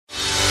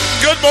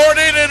Good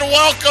morning and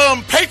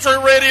welcome.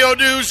 Patriot Radio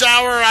News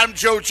Hour. I'm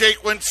Joe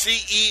Jaquin,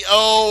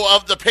 CEO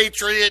of the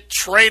Patriot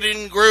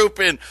Trading Group,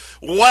 and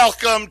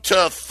welcome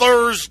to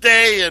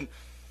Thursday. And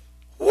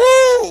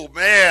woo,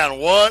 man,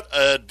 what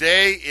a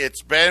day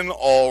it's been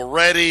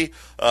already.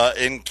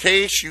 In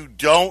case you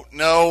don't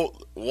know,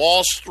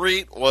 Wall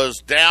Street was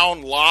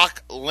down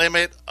lock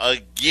limit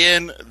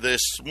again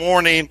this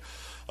morning.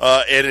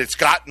 And it's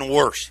gotten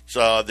worse.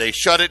 So they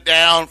shut it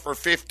down for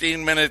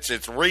 15 minutes.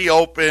 It's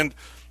reopened.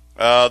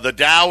 The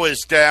Dow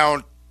is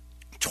down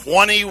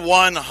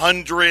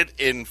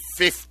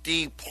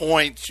 2,150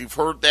 points. You've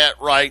heard that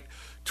right,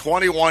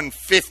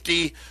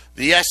 2,150.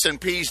 The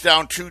S&P's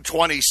down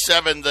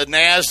 227. The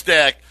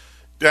NASDAQ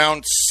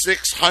down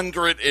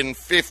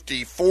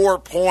 654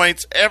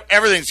 points.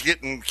 Everything's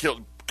getting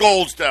killed.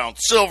 Gold's down,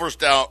 silver's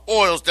down,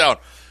 oil's down.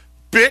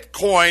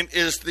 Bitcoin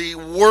is the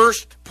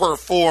worst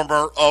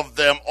performer of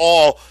them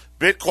all.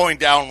 Bitcoin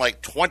down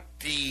like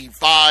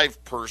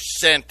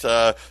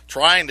 25%,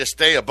 trying to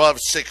stay above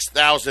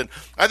 6,000.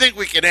 I think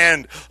we can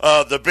end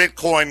the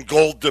Bitcoin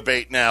gold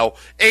debate now.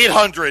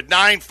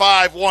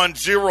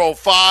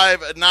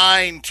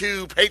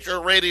 800-951-0592, Patriot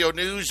Radio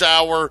News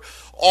Hour,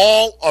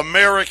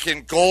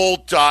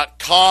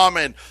 allamericangold.com.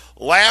 And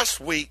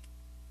last week,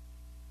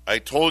 I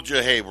told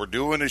you, hey, we're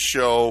doing a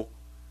show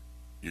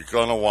you're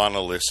going to want to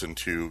listen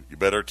to. You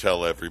better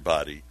tell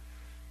everybody.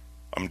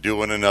 I'm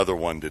doing another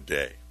one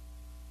today.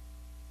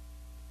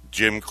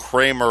 Jim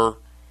Cramer,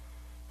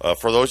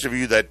 for those of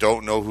you that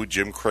don't know who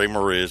Jim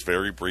Cramer is,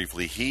 very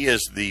briefly, he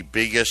is the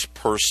biggest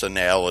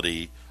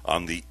personality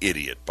on the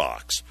Idiot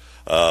Box,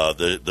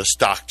 the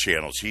stock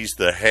channels. He's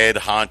the head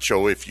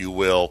honcho, if you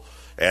will,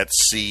 at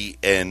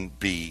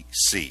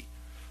CNBC.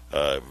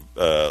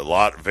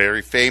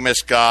 Very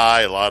famous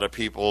guy. A lot of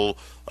people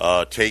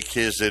take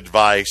his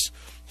advice.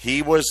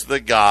 He was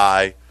the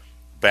guy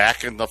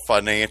back in the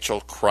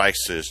financial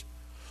crisis.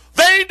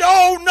 They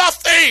know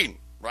nothing,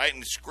 right?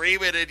 And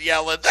screaming and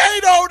yelling, they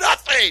know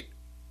nothing.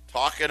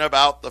 Talking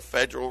about the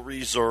Federal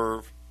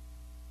Reserve.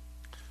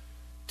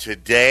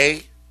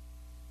 Today,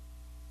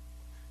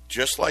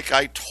 just like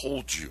I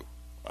told you,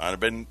 I've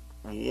been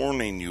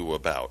warning you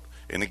about,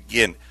 and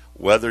again,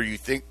 whether you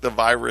think the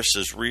virus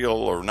is real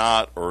or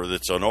not, or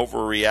it's an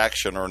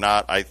overreaction or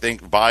not, I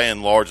think by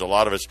and large, a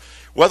lot of us,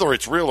 whether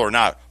it's real or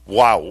not,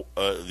 wow,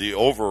 the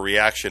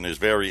overreaction is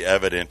very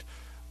evident.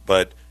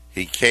 But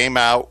he came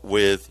out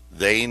with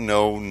 "They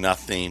Know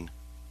Nothing"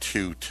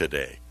 2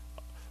 today.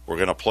 We're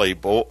going to play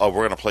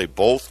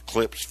both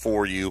clips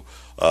for you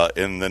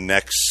in the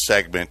next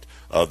segment.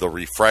 The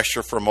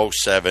refresher from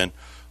 '07,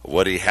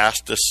 what he has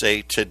to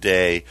say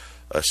today.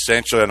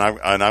 Essentially, and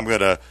I'm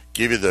going to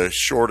give you the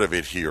short of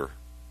it here.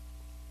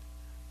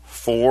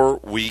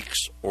 4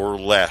 weeks or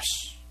less,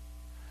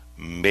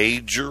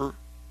 major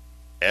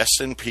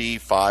S&P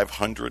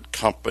 500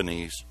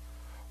 companies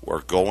are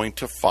going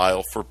to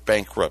file for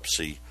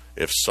bankruptcy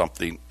if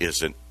something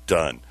isn't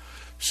done.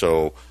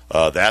 So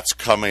that's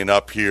coming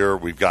up here.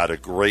 We've got a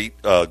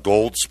great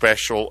gold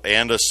special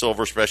and a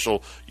silver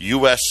special,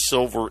 U.S.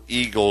 Silver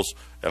Eagles,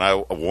 and I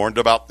warned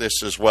about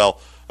this as well.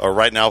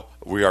 Right now,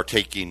 we are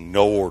taking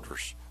no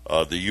orders.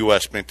 The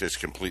U.S. Mint is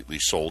completely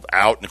sold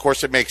out. And, of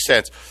course, it makes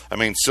sense. I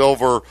mean,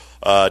 silver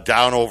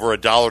down over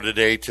 $1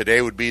 today.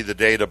 Today would be the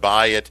day to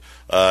buy it,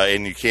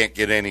 and you can't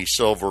get any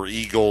Silver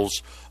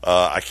Eagles.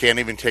 I can't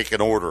even take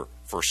an order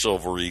for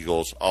Silver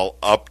Eagles. I'll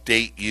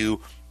update you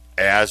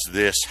as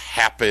this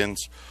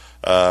happens.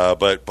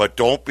 But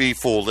don't be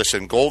fooled.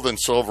 Listen, gold and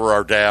silver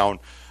are down.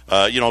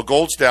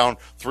 Gold's down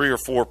 3 or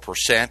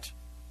 4%,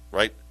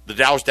 right? The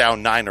Dow's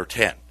down 9 or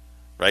 10.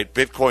 Right,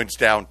 Bitcoin's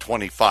down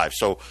 25,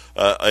 so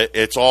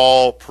it's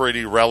all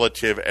pretty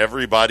relative.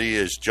 Everybody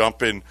is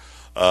jumping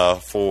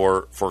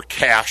for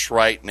cash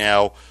right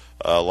now.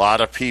 A lot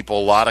of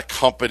people, a lot of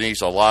companies,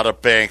 a lot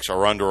of banks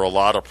are under a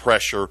lot of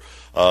pressure.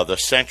 The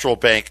central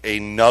bank,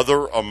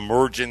 another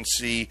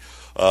emergency.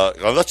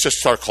 Let's just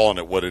start calling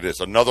it what it is.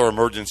 Another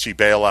emergency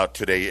bailout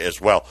today as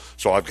well.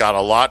 So I've got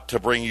a lot to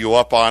bring you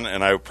up on,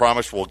 and I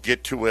promise we'll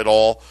get to it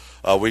all.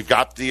 We've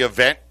got the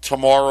event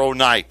tomorrow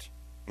night.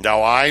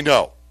 Now I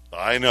know.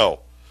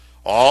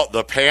 All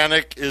the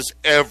panic is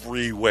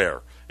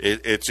everywhere.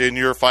 It's in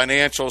your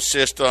financial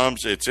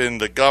systems. It's in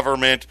the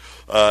government.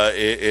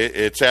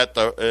 It's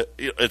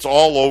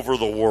all over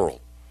the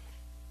world.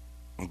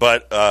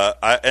 But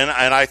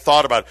I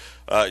thought about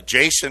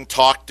Jason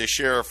talked to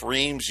Sheriff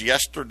Reams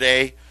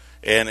yesterday,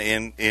 and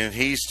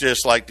he's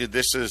just like, dude,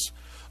 this is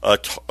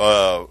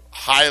a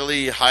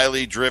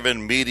highly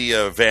driven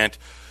media event,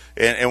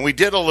 and we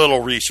did a little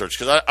research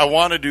because I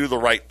want to do the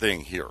right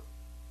thing here.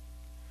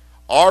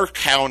 Our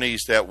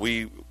counties that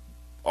we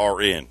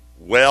are in,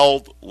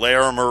 Weld,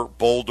 Larimer,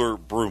 Boulder,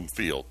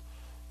 Broomfield,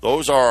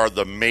 those are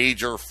the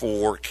major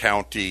 4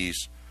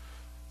 counties.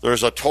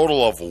 There's a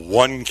total of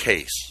 1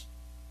 case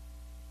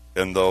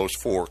in those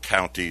 4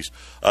 counties.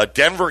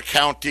 Denver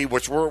County,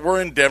 which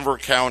we're in Denver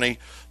County,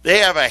 they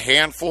have a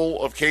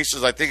handful of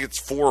cases. I think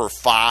it's 4 or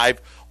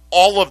 5.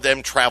 All of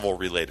them travel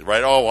related,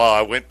 right? Oh, well,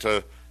 I went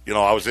to,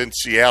 I was in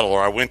Seattle,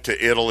 or I went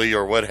to Italy,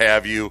 or what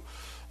have you.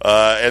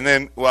 And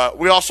then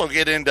we also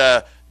get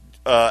into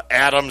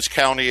Adams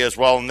County as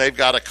well, and they've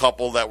got a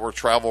couple that were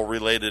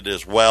travel-related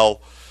as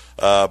well.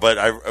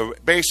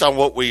 But based on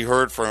what we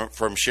heard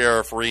from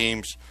Sheriff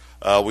Reams,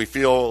 we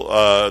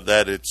feel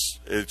that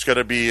it's going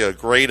to be a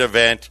great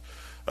event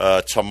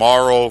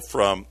tomorrow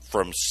from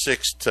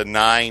 6 to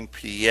 9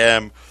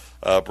 p.m.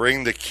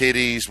 Bring the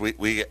kiddies.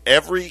 We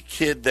every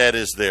kid that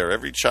is there,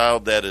 every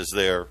child that is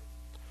there,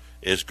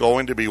 is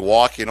going to be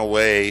walking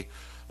away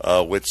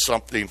with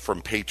something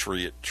from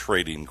Patriot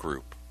Trading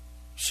Group.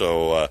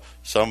 So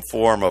some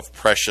form of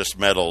precious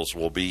metals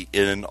will be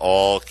in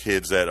all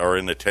kids that are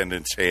in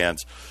attendance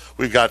hands.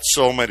 We've got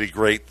so many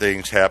great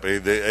things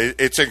happening.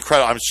 It's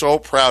incredible. I'm so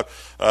proud.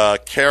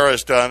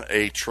 Kara's done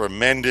a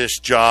tremendous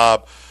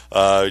job.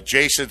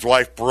 Jason's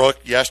wife, Brooke,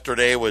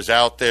 yesterday was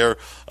out there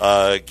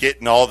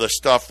getting all the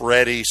stuff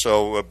ready.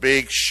 So a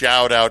big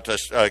shout-out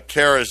to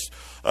Kara's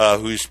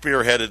who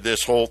spearheaded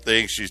this whole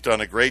thing. She's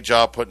done a great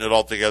job putting it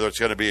all together. It's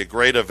going to be a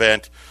great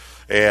event.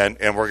 And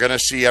we're going to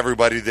see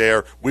everybody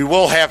there. We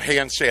will have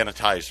hand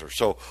sanitizer,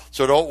 so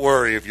don't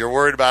worry. If you're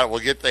worried about it,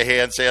 we'll get the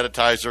hand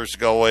sanitizers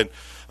going,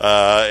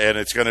 and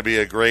it's going to be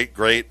a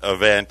great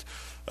event.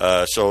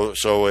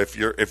 So if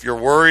you're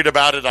worried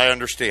about it, I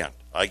understand.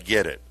 I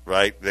get it,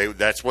 right?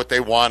 That's what they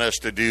want us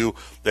to do.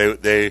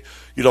 They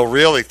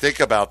really think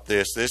about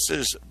this. This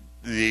is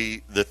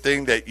the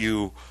thing that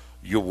you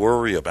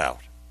worry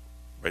about,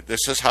 right?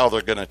 This is how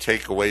they're going to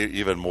take away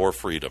even more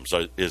freedoms,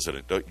 isn't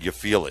it? You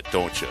feel it,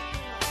 don't you?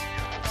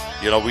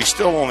 We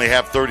still only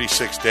have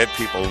 36 dead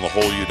people in the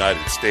whole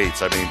United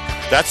States. I mean,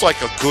 that's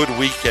like a good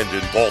weekend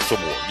in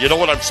Baltimore. You know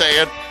what I'm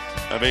saying?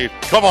 I mean,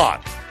 come on.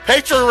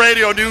 Patriot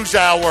Radio News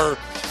Hour.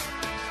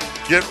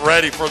 Get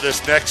ready for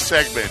this next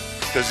segment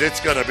because it's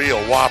going to be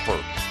a whopper.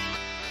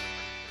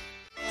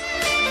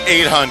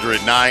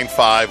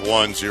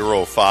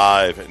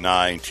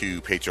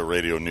 800-951-0592, Patriot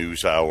Radio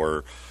News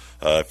Hour.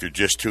 If you're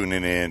just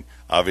tuning in,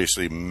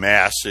 obviously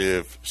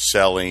massive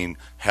selling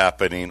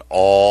happening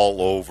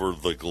all over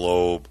the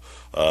globe.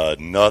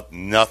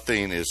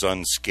 Nothing is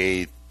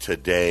unscathed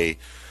today.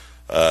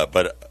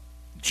 But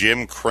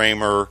Jim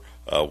Cramer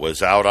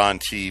was out on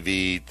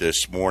TV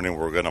this morning.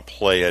 We're going to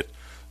play it.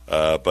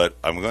 But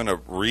I'm going to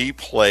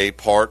replay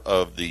part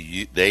of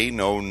the They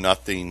Know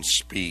Nothing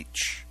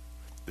speech.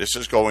 This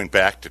is going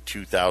back to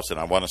 2000.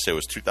 I want to say it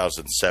was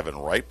 2007,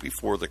 right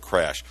before the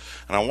crash.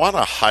 And I want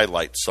to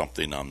highlight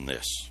something on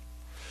this.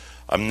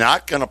 I'm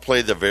not going to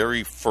play the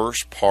very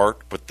first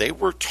part, but they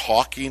were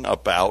talking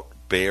about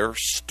Bear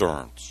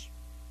Stearns.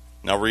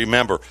 Now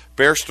remember,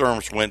 Bear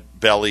Stearns went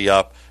belly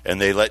up,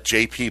 and they let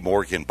J.P.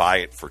 Morgan buy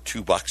it for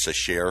 $2 a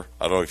share.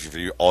 I don't know if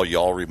all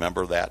y'all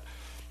remember that.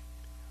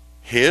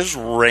 His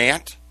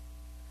rant,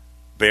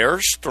 Bear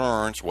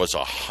Stearns, was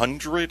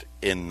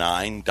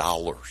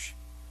 $109.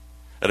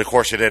 And of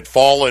course, it had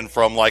fallen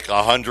from like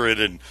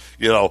 $180,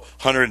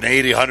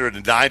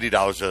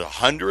 $190 to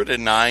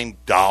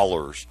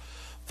 $109.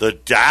 The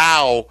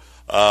Dow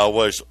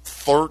was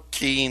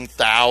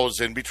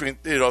 13,000, between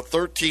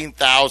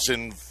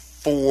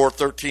 13,004,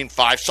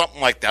 13,500, something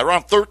like that,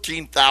 around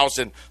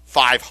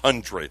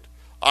 13,500,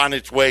 on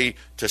its way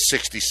to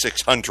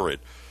 6,600.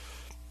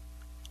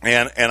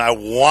 And I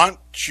want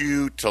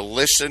you to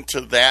listen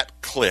to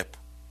that clip,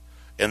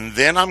 and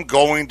then I'm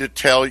going to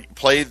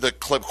play the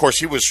clip. Of course,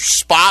 he was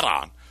spot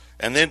on,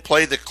 and then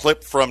play the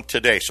clip from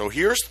today. So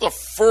here's the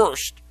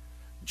first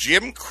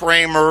Jim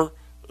Cramer,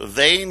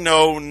 They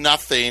Know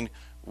Nothing,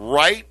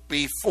 right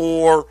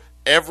before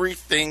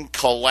everything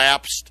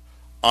collapsed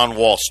on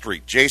Wall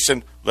Street.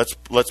 Jason,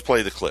 let's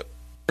play the clip.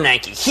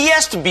 Bernanke, he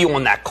has to be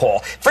on that call.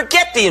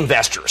 Forget the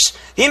investors.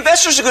 The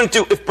investors are going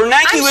to do, if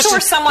Bernanke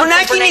listens,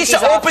 Bernanke needs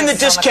to open the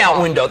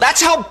discount window.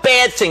 That's how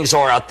bad things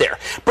are out there.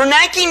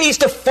 Bernanke needs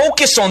to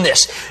focus on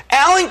this.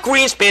 Alan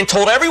Greenspan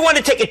told everyone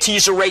to take a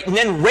teaser rate and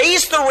then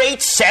raise the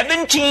rate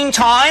 17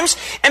 times,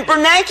 and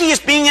Bernanke is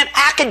being an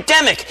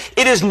academic.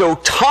 It is no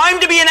time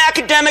to be an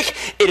academic.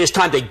 It is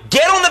time to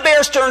get on the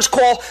Bear Stearns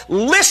call.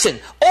 Listen,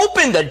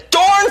 open the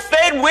darn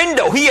Fed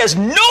window. He has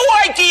no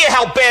idea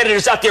how bad it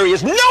is out there. He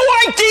has no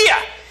idea.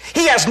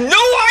 He has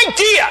no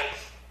idea.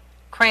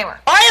 Cramer.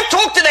 I have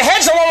talked to the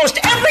heads of almost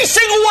every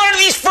single one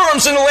of these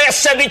firms in the last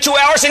 72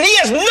 hours, and he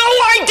has no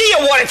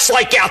idea what it's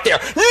like out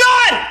there.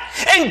 None!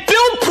 And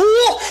Bill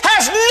Poole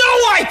has no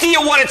idea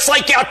what it's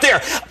like out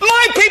there.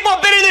 My people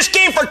have been in this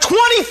game for 25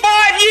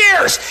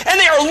 years, and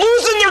they are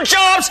losing their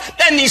jobs,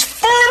 and these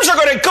firms are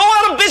going to go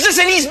out of business,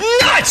 and he's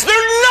nuts.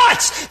 They're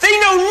nuts. They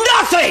know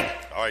nothing.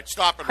 All right,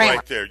 stop it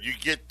right there. You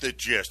get the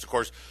gist. Of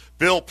course,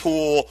 Bill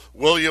Poole,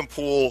 William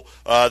Poole,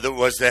 that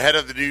was the head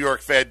of the New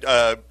York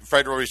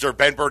Federal Reserve.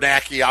 Ben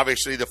Bernanke,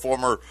 obviously the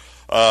former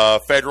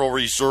Federal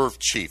Reserve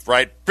chief,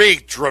 right?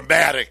 Big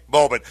dramatic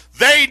moment.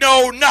 They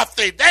know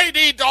nothing. They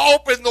need to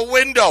open the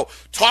window.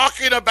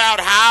 Talking about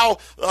how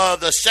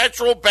the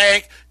central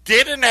bank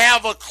didn't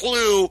have a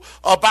clue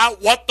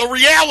about what the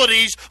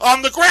realities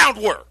on the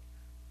ground were.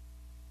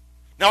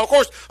 Now, of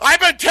course, I've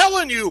been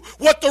telling you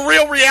what the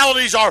real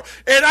realities are,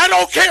 and I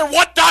don't care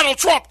what Donald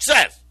Trump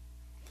says.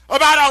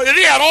 about how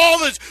he had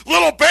all his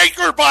little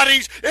banker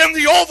buddies in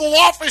the Oval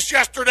Office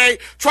yesterday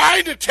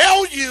trying to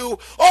tell you,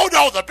 oh,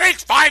 no, the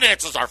bank's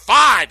finances are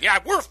fine. Yeah,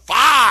 we're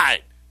fine.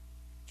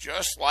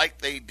 Just like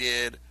they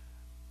did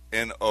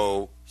in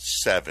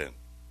 2007.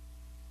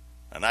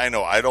 And I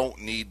know I don't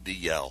need to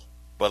yell,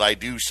 but I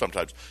do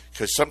sometimes,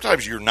 because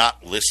sometimes you're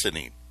not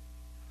listening.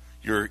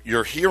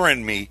 You're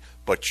hearing me,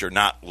 but you're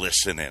not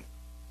listening.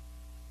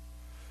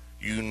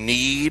 You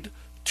need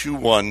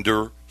to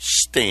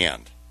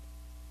understand.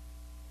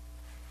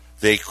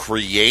 They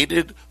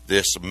created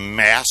this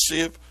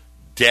massive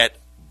debt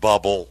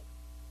bubble,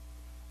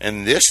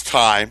 and this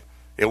time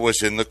it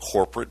was in the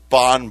corporate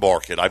bond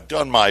market. I've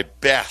done my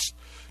best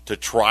to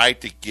try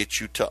to get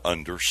you to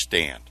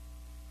understand.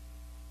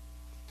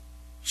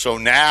 So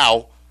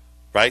now,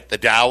 right, the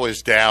Dow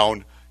is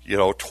down,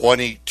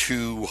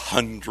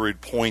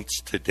 2,200 points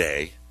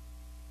today.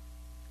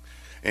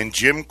 And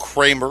Jim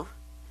Cramer,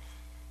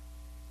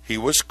 he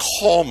was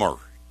calmer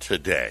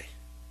today.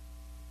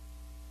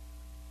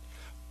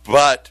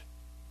 But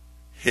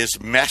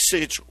his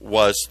message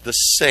was the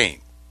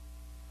same.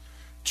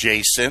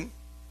 Jason,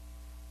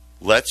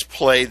 let's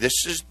play.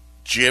 This is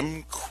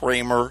Jim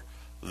Cramer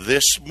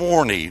this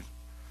morning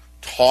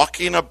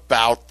talking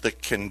about the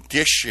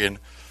condition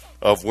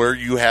of where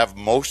you have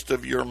most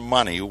of your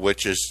money,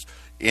 which is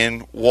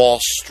in Wall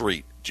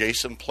Street.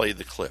 Jason, play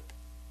the clip.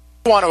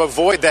 I want to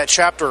avoid that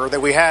chapter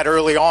that we had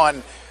early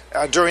on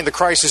during the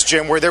crisis,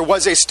 Jim, where there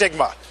was a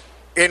stigma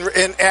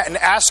in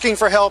asking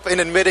for help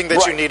and admitting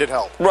that you needed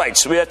help. Right,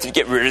 so we have to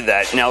get rid of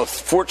that. Now,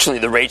 fortunately,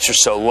 the rates are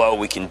so low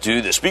we can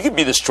do this. We could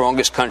be the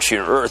strongest country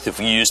on earth if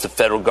we use the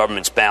federal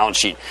government's balance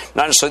sheet,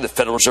 not necessarily the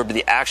Federal Reserve, but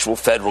the actual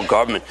federal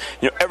government.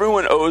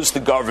 Everyone owes the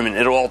government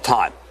at all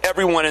time.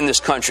 Everyone in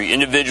this country,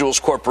 individuals,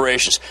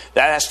 corporations,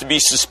 that has to be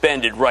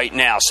suspended right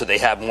now so they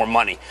have more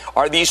money.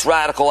 Are these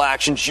radical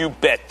actions? You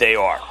bet they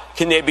are.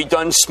 Can they be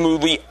done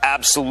smoothly?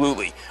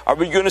 Absolutely. Are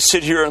we going to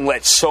sit here and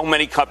let so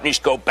many companies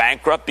go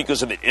bankrupt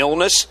because of an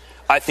illness?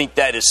 I think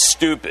that is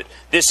stupid.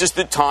 This is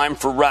the time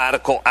for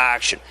radical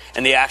action,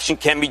 and the action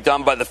can be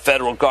done by the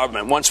federal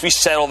government. Once we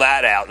settle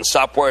that out and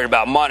stop worrying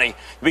about money,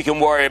 we can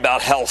worry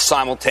about health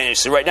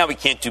simultaneously. Right now, we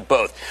can't do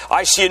both.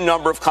 I see a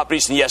number of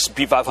companies in the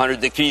S&P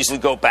 500 that could easily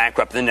go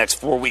bankrupt in the next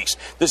 4 weeks.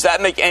 Does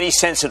that make any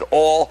sense at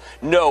all?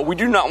 No. We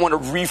do not want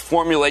to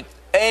reformulate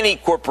any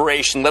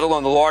corporation, let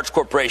alone the large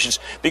corporations,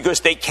 because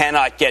they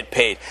cannot get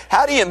paid.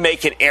 How do you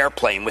make an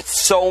airplane with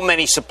so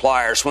many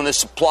suppliers when the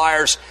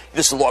suppliers,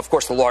 this is, of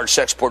course, the largest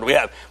exporter we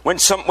have, when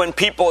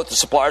people at the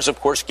suppliers,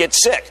 of course, get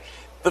sick?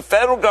 The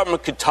federal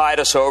government could tide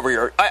us over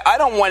here. I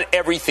don't want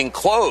everything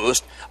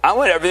closed. I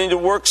want everything to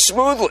work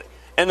smoothly.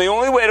 And the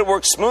only way to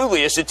work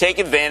smoothly is to take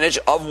advantage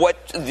of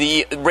what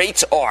the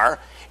rates are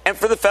and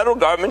for the federal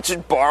government to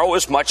borrow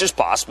as much as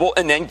possible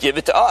and then give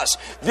it to us.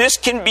 This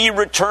can be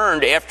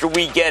returned after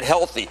we get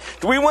healthy.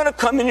 Do we want to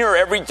come in here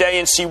every day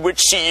and see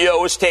which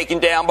CEO is taken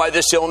down by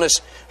this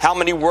illness, how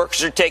many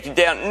workers are taken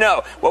down?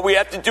 No. What we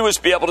have to do is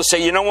be able to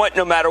say, you know what,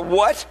 no matter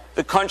what,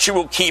 the country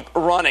will keep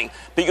running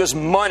because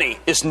money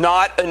is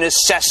not a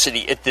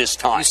necessity at this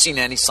time. Have you seen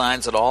any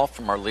signs at all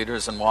from our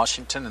leaders in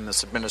Washington and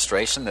this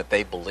administration that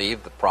they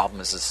believe the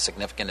problem is as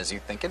significant as you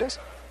think it is?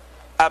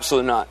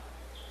 Absolutely not.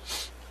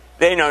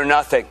 They know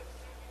nothing.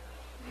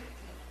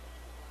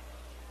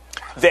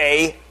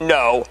 They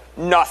know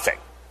nothing.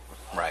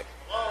 Right.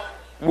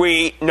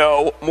 We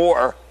know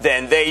more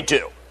than they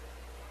do.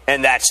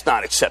 And that's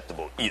not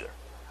acceptable either.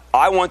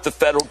 I want the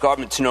federal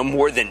government to know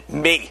more than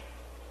me.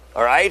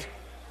 All right?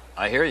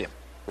 I hear you.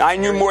 I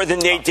knew more than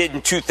they did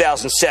in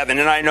 2007,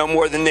 and I know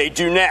more than they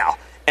do now.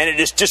 And it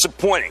is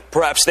disappointing.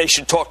 Perhaps they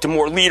should talk to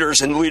more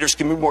leaders, and the leaders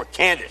can be more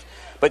candid.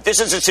 But this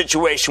is a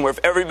situation where if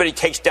everybody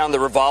takes down the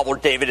revolver,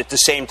 David, at the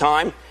same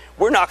time,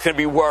 we're not going to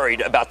be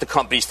worried about the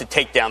companies that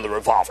take down the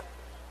revolver.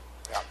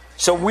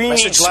 So we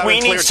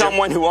need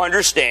someone who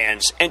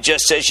understands and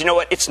just says, you know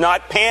what, it's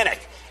not panic.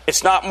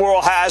 It's not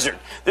moral hazard.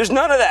 There's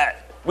none of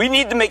that. We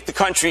need to make the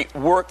country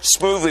work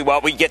smoothly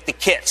while we get the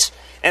kits.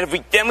 And if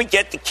we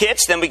get the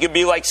kits, then we can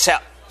be like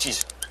South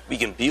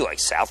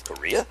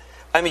Korea.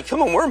 I mean,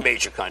 come on, we're a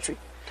major country.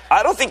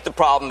 I don't think the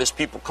problem is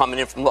people coming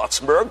in from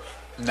Luxembourg.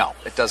 No,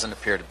 it doesn't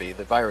appear to be.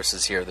 The virus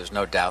is here. There's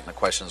no doubt. And the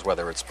question is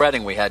whether it's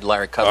spreading. We had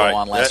Larry Kudlow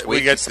on last week.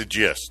 We get the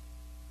gist.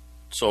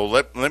 So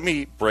let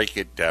me break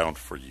it down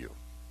for you,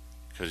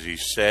 because he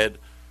said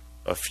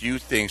a few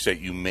things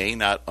that you may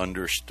not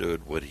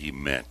understood what he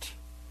meant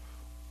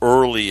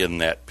early in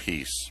that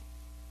piece.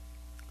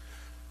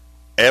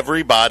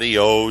 Everybody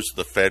owes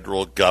the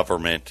federal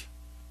government.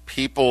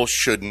 People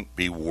shouldn't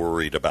be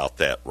worried about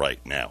that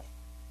right now.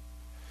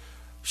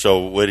 So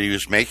what he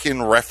was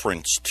making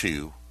reference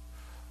to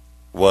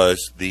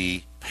was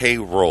the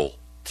payroll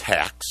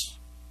tax,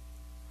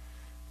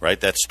 right?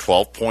 That's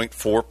 12.4%,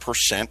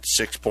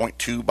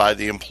 6.2% by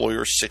the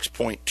employer,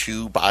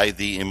 6.2% by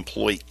the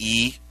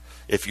employee.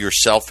 If you're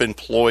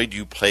self-employed,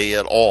 you pay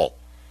it all.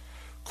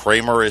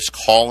 Cramer is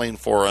calling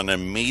for an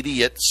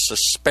immediate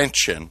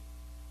suspension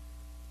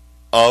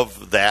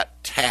of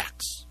that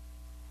tax.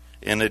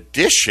 In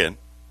addition,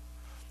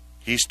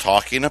 He's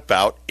talking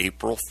about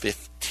April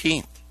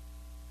 15th,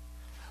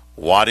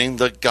 wanting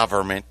the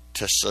government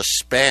to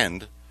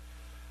suspend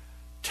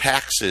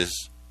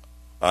taxes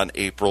on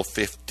April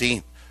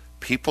 15th.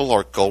 People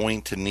are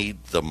going to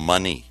need the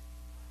money.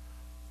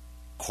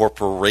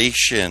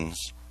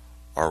 Corporations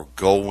are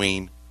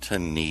going to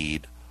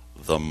need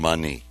the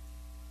money.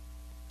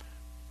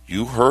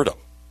 You heard them.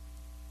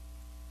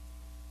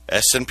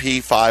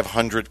 S&P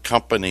 500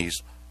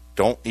 companies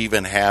don't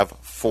even have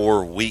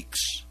 4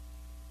 weeks.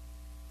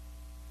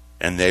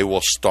 And they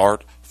will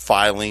start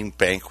filing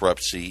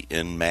bankruptcy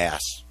en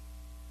masse.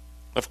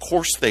 Of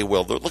course they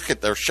will.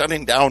 They're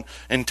shutting down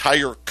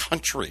entire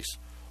countries.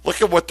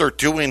 Look at what they're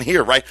doing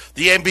here, right?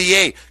 The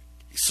NBA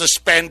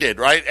suspended,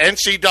 right?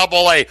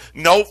 NCAA,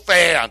 no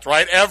fans,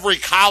 right? Every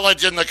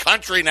college in the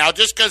country now,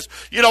 just because,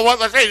 you know what,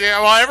 let's say,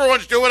 well,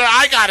 everyone's doing it,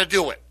 I got to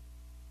do it.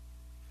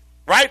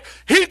 Right?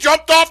 He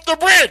jumped off the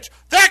bridge.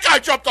 That guy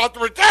jumped off the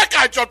bridge. That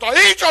guy jumped off.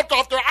 He jumped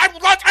off the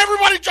bridge. Let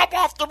everybody jump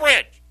off the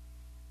bridge.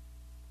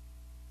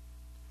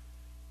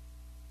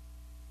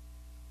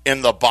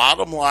 And the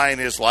bottom line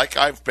is, like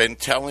I've been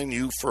telling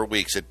you for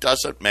weeks, it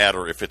doesn't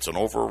matter if it's an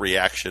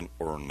overreaction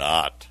or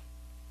not.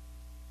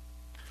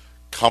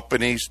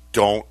 Companies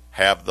don't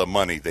have the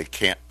money. They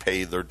can't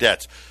pay their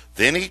debts.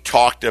 Then he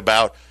talked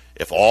about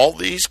if all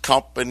these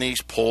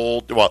companies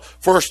pulled, well,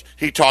 first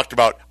he talked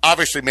about,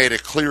 obviously made a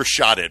clear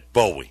shot at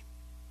Boeing,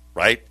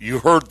 right? You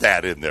heard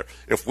that in there.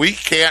 If we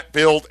can't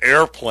build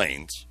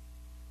airplanes,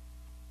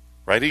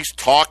 right? He's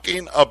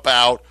talking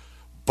about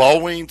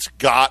Boeing's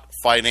got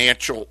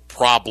financial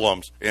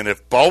problems. And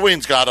if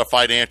Boeing's got a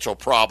financial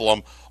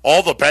problem,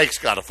 all the banks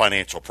got a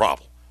financial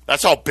problem.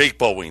 That's how big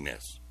Boeing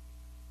is.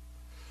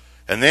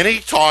 And then he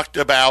talked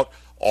about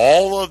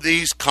all of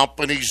these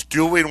companies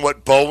doing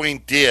what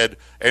Boeing did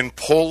and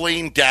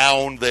pulling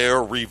down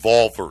their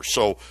revolvers.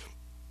 So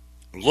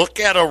look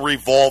at a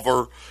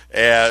revolver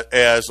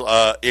as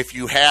if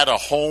you had a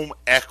home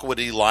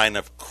equity line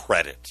of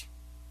credit.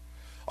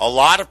 A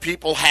lot of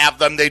people have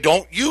them. They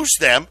don't use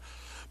them.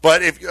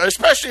 But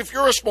especially if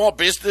you're a small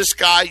business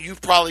guy,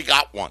 you've probably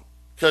got one.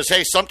 Because,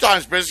 hey,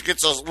 sometimes business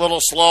gets a little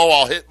slow.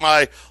 I'll hit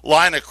my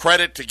line of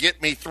credit to get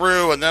me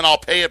through, and then I'll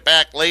pay it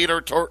back later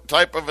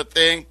type of a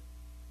thing.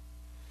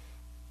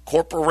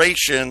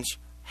 Corporations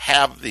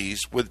have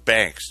these with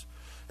banks.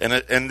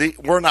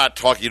 We're not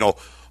talking,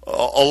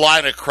 a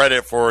line of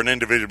credit for an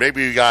individual.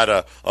 Maybe you got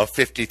a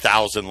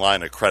 $50,000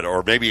 line of credit,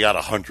 or maybe you got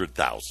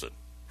 $100,000,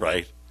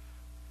 right?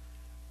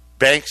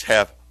 Banks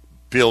have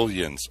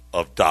billions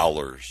of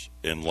dollars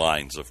in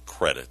lines of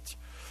credit.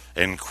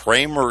 And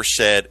Cramer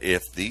said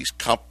if these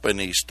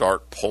companies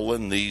start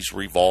pulling these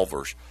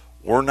revolvers,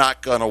 we're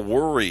not going to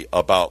worry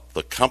about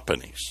the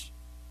companies.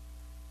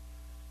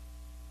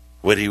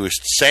 What he was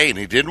saying,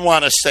 he didn't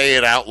want to say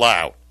it out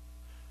loud.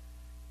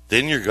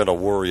 Then you're going to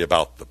worry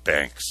about the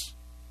banks.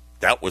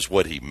 That was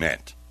what he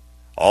meant.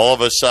 All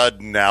of a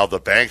sudden now the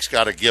banks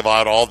got to give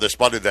out all this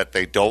money that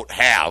they don't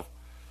have.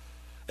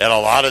 And a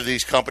lot of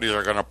these companies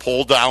are going to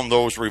pull down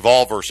those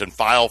revolvers and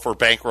file for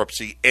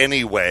bankruptcy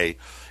anyway.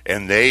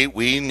 And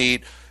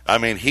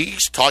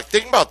he's talking,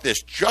 think about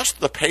this, just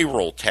the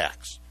payroll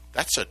tax.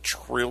 That's $1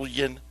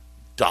 trillion.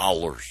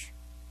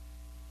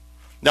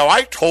 Now,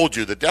 I told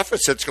you the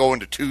deficit's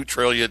going to $2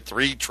 trillion,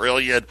 $3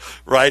 trillion,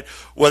 right?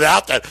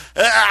 Without that,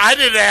 I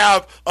didn't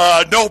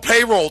have no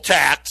payroll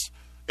tax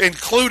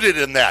included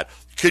in that.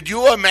 Could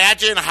you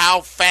imagine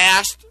how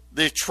fast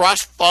the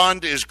trust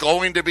fund is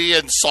going to be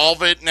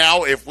insolvent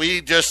now if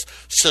we just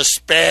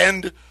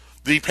suspend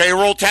the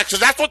payroll taxes?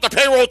 That's what the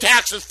payroll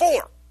tax is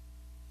for.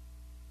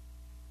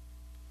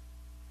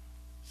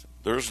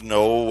 There's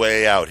no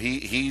way out.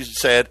 He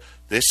said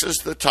this is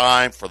the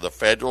time for the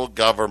federal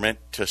government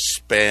to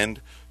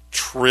spend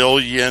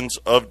trillions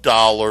of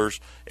dollars,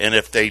 and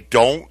if they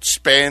don't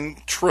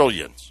spend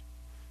trillions,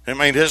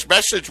 his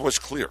message was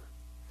clear.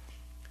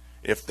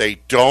 If they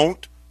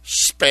don't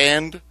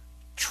spend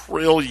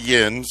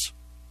trillions,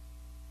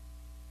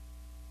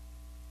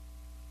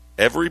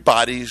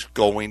 everybody's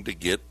going to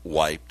get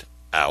wiped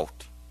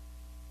out.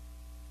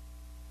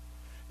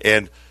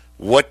 And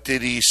what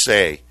did he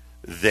say?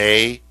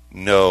 They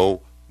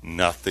know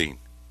nothing.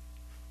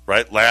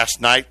 Right?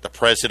 Last night, the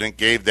president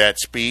gave that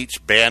speech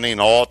banning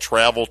all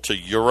travel to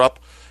Europe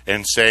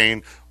and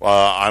saying,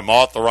 I'm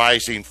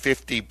authorizing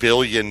 $50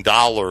 billion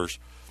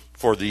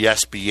for the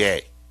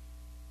SBA.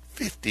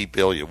 $50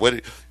 billion.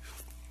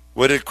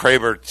 What did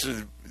Cramer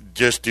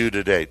just do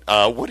today?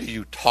 What are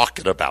you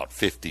talking about,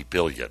 $50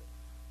 billion?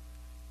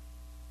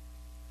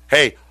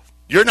 Hey,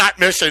 you're not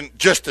missing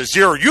just a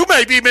zero. You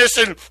may be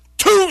missing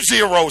 2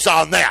 zeros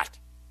on that.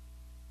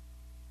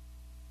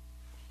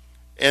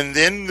 And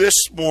then this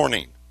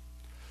morning,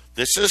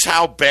 this is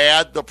how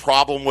bad the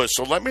problem was.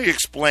 So let me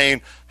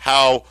explain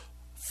how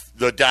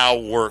the Dow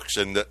works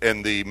and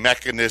the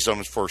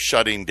mechanisms for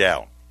shutting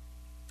down.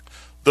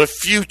 The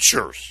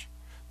futures,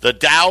 the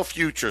Dow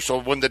futures. So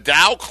when the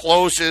Dow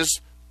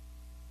closes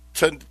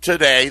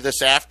today,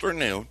 this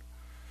afternoon,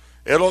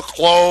 it'll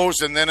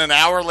close, and then an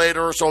hour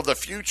later or so, the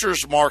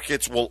futures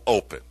markets will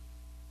open.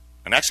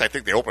 And actually, I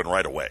think they open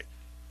right away.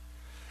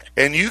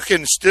 and you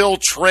can still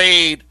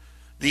trade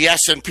the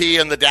S&P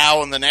and the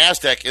Dow and the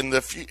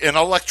NASDAQ in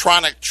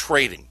electronic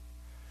trading.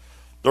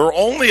 They're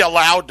only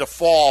allowed to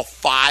fall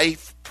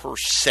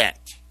 5%.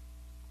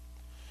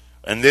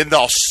 And then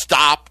they'll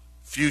stop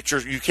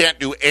futures. You can't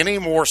do any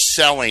more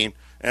selling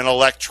in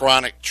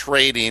electronic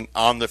trading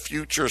on the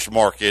futures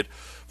market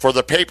for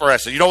the paper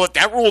asset. You know what?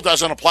 That rule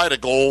doesn't apply to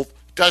gold,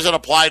 doesn't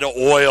apply to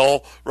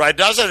oil, right?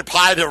 Doesn't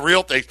apply to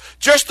real things.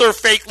 Just their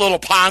fake little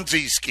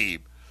Ponzi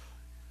scheme,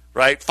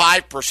 right?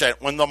 5%.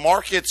 When the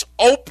market's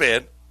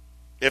open,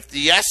 if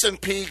the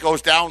S&P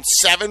goes down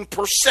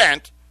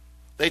 7%,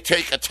 they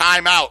take a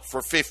timeout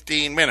for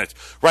 15 minutes,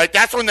 right?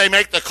 That's when they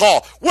make the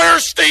call.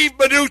 Where's Steve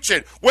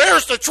Mnuchin?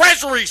 Where's the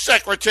Treasury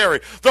Secretary?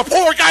 The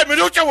poor guy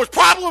Mnuchin was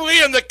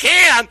probably in the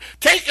can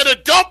taking a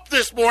dump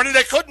this morning.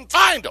 They couldn't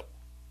find him.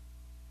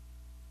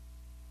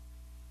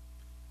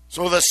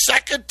 So the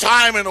second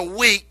time in a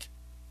week,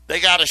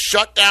 they got to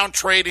shut down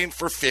trading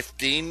for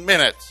 15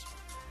 minutes.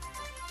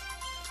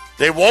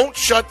 They won't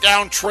shut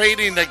down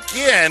trading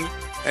again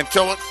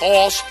until it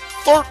falls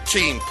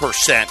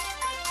 13%.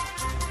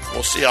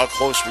 We'll see how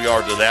close we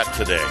are to that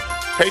today.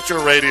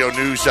 Patriot Radio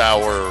News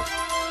Hour.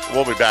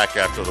 We'll be back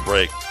after the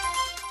break.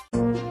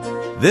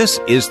 This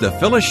is the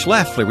Phyllis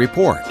Schlafly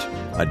Report,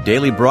 a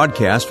daily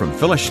broadcast from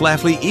Phyllis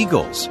Schlafly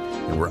Eagles.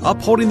 And we're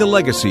upholding the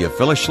legacy of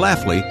Phyllis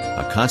Schlafly,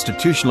 a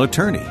constitutional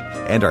attorney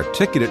and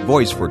articulate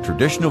voice for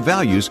traditional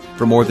values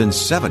for more than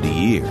 70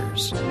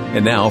 years.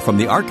 And now, from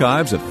the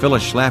archives of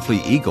Phyllis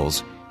Schlafly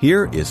Eagles,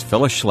 here is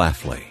Phyllis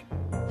Schlafly.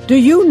 Do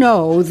you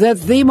know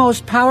that the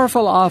most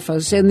powerful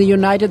office in the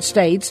United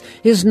States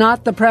is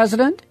not the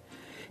president?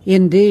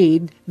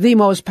 Indeed, the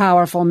most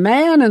powerful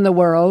man in the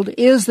world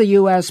is the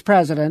U.S.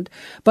 president,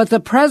 but the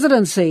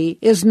presidency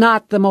is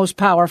not the most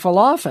powerful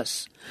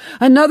office.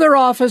 Another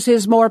office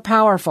is more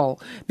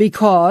powerful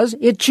because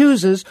it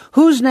chooses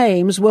whose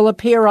names will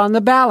appear on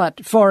the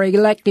ballot for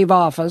elective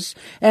office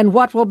and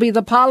what will be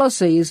the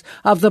policies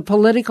of the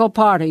political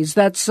parties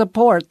that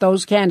support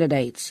those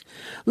candidates.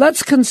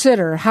 Let's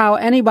consider how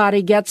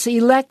anybody gets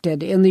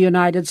elected in the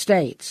United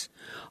States.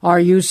 Are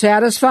you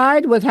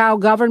satisfied with how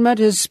government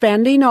is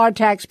spending our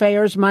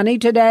taxpayers' money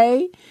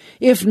today?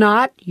 If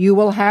not, you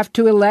will have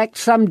to elect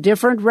some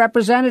different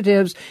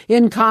representatives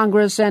in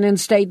Congress and in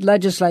state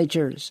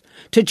legislatures.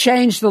 To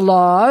change the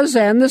laws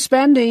and the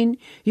spending,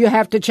 you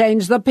have to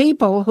change the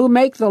people who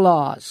make the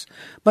laws.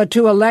 But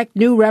to elect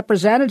new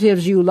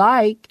representatives you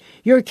like,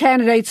 your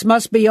candidates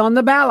must be on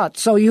the ballot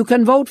so you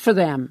can vote for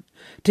them.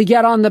 To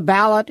get on the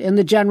ballot in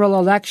the general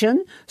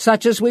election,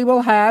 such as we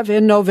will have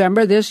in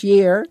November this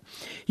year,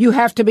 you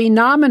have to be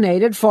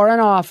nominated for an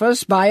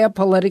office by a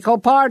political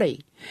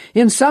party.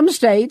 In some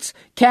states,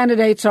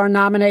 candidates are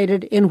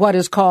nominated in what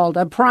is called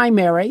a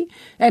primary,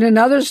 and in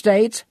other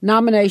states,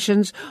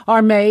 nominations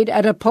are made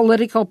at a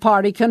political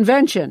party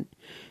convention.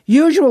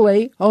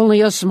 Usually,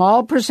 only a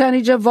small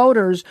percentage of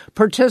voters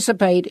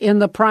participate in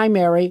the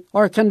primary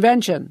or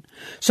convention.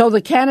 So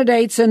the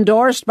candidates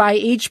endorsed by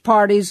each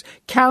party's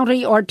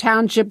county or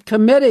township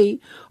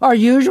committee are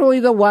usually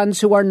the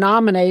ones who are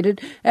nominated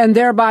and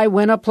thereby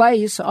win a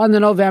place on the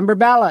November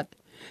ballot.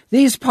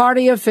 These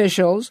party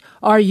officials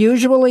are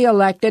usually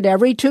elected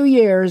every 2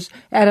 years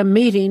at a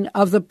meeting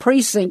of the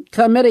precinct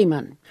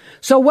committeemen.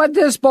 So what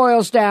this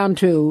boils down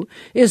to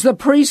is the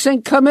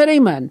precinct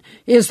committeeman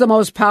is the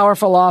most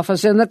powerful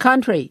office in the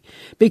country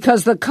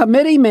because the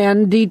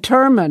committeemen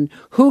determine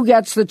who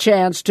gets the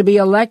chance to be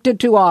elected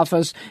to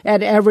office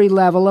at every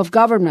level of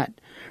government.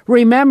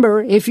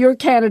 Remember, if your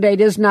candidate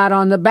is not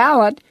on the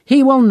ballot,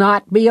 he will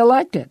not be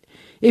elected.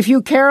 If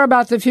you care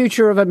about the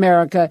future of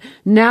America,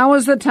 now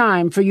is the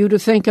time for you to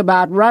think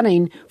about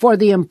running for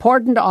the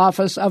important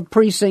office of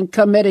precinct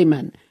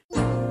committeeman.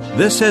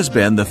 This has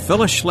been the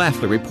Phyllis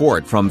Schlafly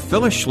Report from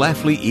Phyllis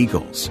Schlafly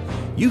Eagles.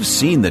 You've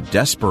seen the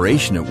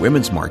desperation of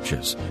women's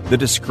marches, the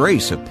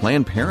disgrace of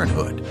Planned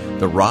Parenthood,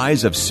 the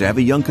rise of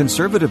savvy young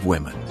conservative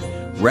women.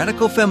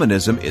 Radical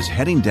feminism is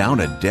heading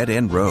down a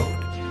dead-end road.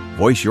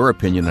 Voice your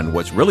opinion on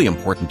what's really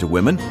important to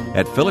women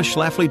at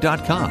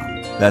phyllisschlafly.com.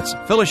 That's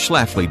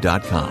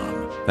phyllisschlafly.com.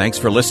 Thanks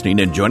for listening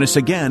and join us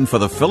again for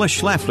the Phyllis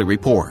Schlafly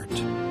Report.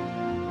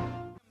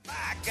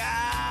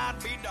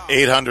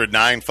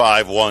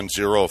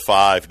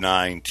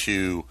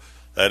 800-951-0592.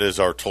 That is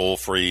our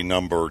toll-free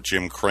number.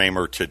 Jim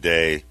Cramer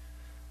today.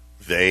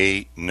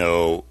 They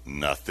know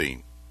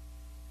nothing.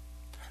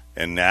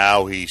 And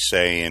now he's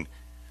saying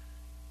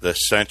the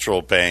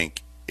central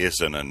bank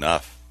isn't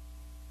enough.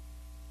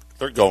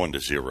 They're going to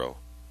zero.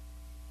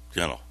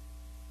 You know,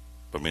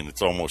 I mean,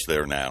 it's almost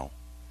there now.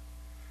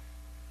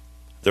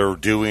 They're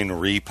doing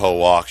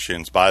repo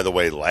auctions. By the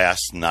way,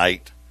 last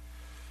night,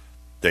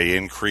 they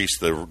increased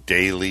the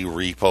daily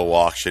repo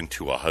auction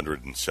to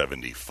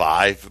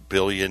 $175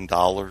 billion.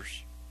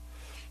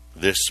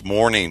 This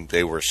morning,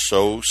 they were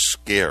so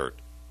scared,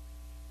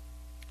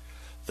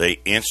 they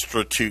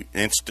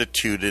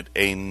instituted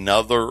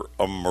another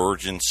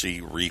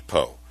emergency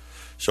repo.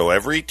 So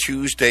every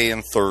Tuesday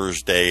and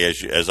Thursday,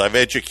 as I've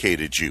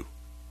educated you,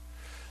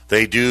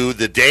 They do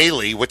the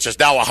daily, which is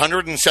now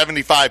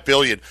 $175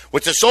 billion,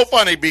 which is so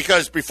funny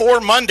because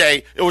before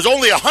Monday, it was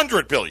only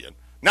 $100 billion.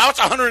 Now it's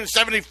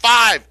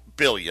 $175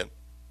 billion.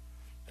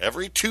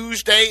 Every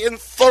Tuesday and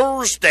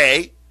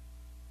Thursday,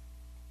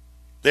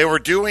 they were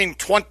doing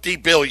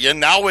 $20 billion.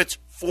 Now it's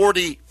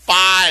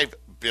 $45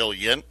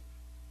 billion.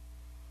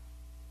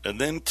 And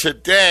then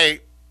today,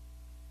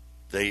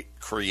 they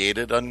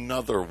created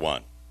another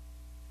one.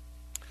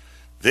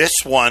 This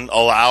one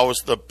allows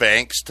the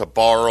banks to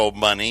borrow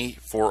money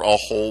for a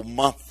whole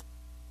month.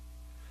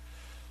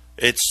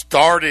 It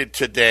started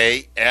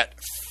today at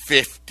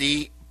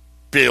 $50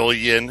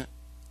 billion.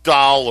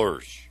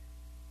 So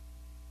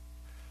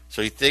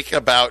you think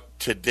about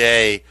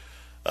today,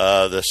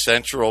 the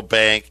central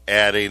bank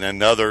adding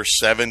another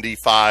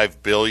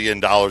 $75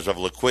 billion of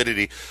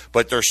liquidity.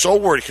 But they're so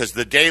worried because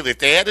the daily, if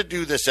they had to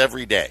do this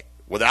every day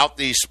without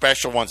these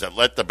special ones that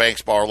let the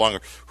banks borrow longer,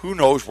 who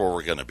knows where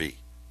we're going to be?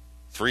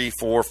 300,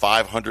 400,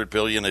 500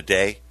 billion a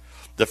day.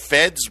 The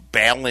Fed's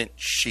balance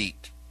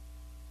sheet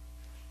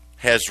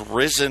has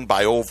risen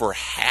by over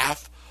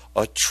 $500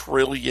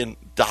 billion,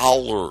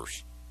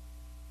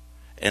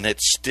 and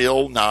it's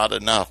still not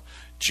enough.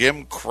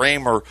 Jim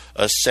Cramer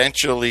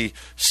essentially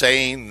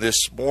saying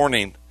this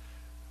morning,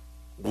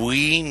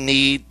 we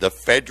need the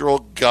federal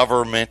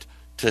government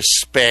to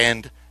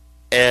spend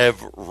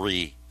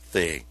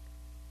everything.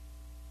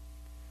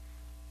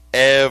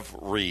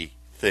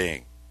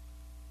 Everything.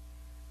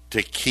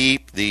 To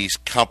keep these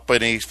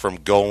companies from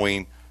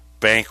going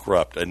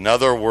bankrupt. In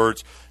other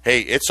words,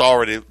 hey, it's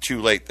already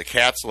too late. The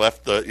cat's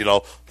left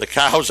the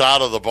cow's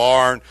out of the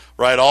barn,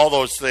 right? All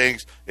those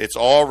things. It's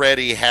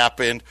already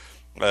happened.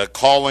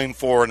 Calling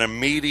for an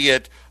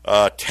immediate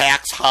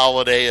tax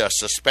holiday, a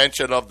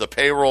suspension of the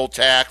payroll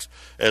tax,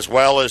 as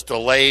well as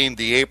delaying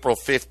the April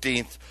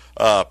 15th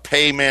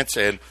payments.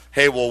 And,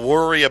 hey, we'll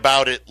worry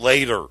about it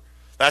later.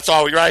 That's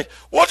all, right?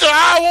 We'll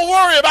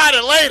worry about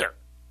it later.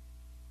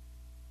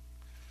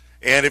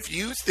 And if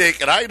you think,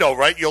 and I know,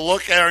 right, you'll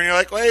look at it and you're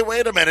like,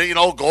 wait a minute,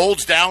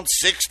 gold's down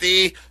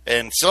 60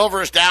 and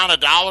silver's down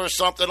 $1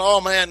 something.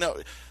 Oh, man, no.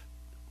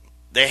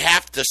 They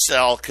have to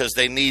sell because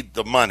they need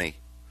the money.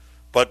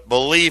 But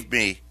believe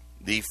me,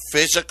 the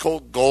physical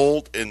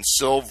gold and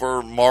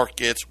silver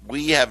markets,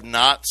 we have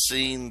not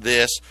seen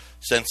this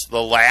since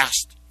the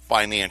last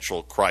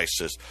financial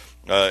crisis.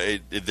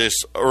 This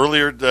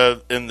earlier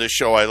in the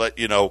show, I let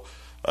you know,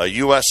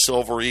 U.S.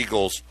 Silver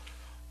Eagles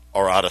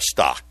are out of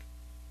stock.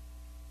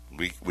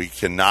 We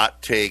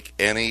cannot take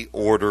any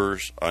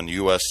orders on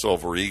U.S.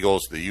 Silver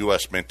Eagles. The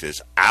U.S. Mint is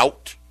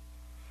out.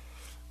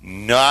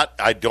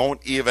 I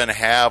don't even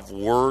have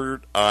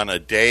word on a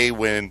day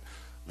when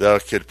they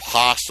could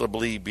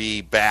possibly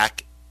be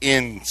back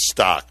in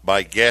stock.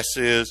 My guess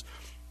is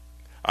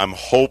I'm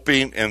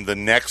hoping in the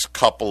next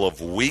couple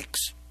of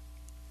weeks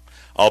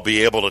I'll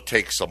be able to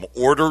take some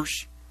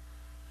orders,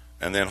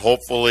 and then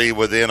hopefully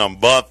within a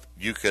month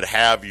you could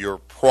have your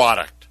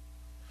product.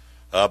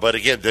 But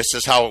again, this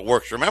is how it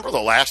works. Remember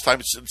the last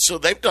time? So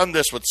they've done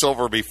this with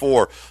silver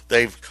before.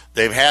 They've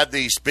had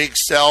these big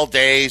sell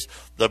days.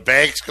 The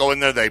banks go in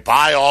there. They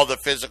buy all the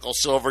physical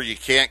silver. You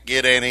can't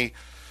get any.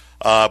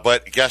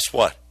 But guess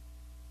what?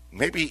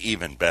 Maybe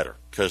even better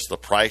because the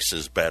price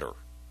is better.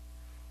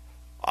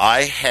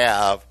 I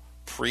have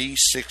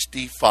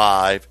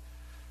pre-65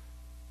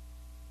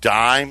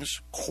 dimes,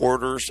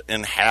 quarters,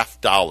 and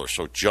half dollars.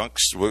 So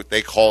what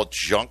they call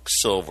junk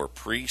silver.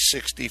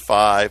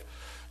 Pre-65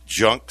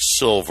 junk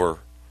silver,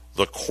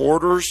 the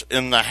quarters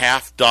and the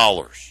half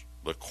dollars.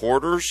 The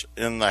quarters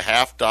and the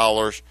half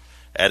dollars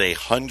at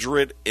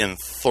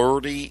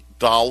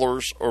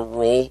 $130 a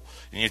roll.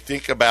 And you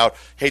think about,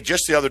 hey,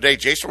 just the other day,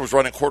 Jason was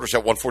running quarters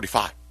at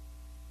 $145.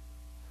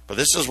 But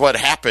this is what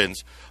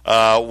happens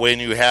when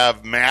you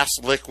have mass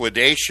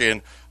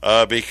liquidation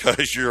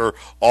because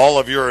all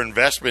of your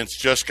investments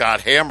just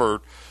got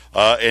hammered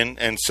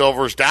and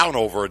silver's down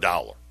over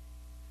 $1.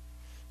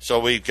 So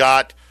we've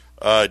got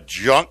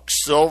junk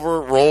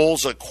silver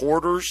rolls at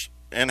quarters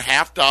and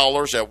half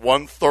dollars at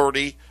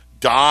 $130,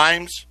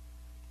 dimes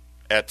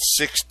at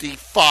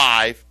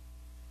 $65,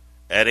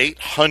 at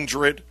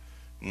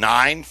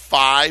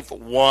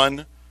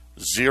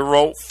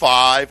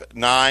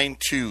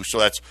 800-951-0592. So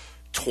that's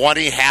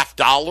 20 half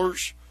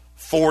dollars,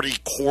 40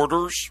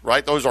 quarters,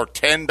 right? Those are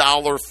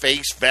 $10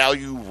 face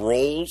value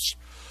rolls.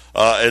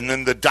 And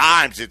then the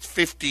dimes, it's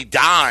 50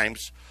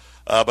 dimes.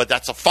 But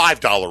that's a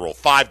 $5 roll,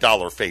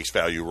 $5 face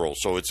value roll.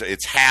 So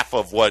it's half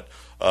of what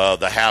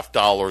the half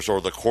dollars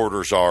or the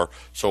quarters are.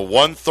 So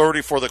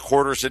 $130 for the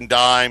quarters and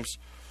dimes,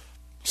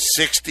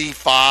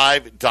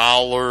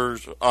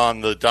 $65 on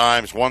the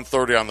dimes,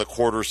 $130 on the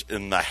quarters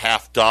and the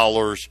half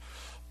dollars.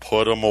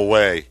 Put them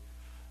away.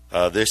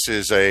 This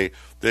is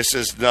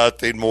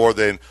nothing more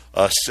than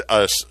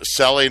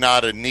selling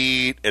out of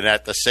need, and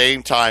at the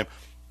same time,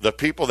 the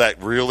people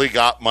that really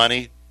got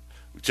money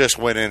just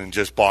went in and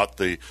just bought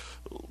the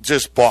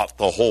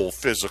whole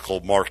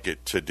physical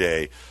market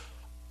today.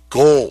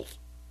 Gold.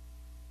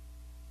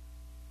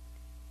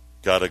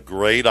 Got a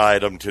great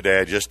item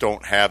today. I just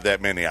don't have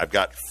that many. I've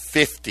got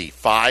 50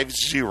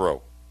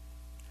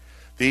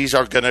 These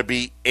are going to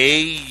be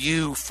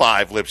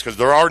AU5 libs because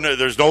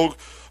there's no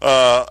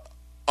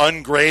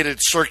ungraded,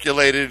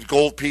 circulated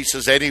gold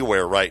pieces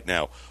anywhere right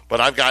now.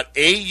 But I've got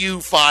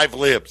AU5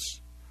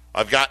 libs.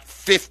 I've got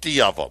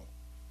 50 of them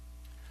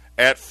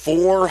at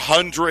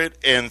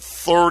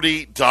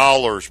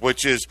 $430,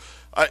 which is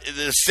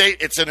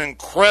it's an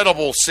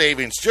incredible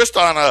savings. Just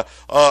on a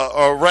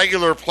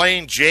regular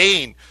plain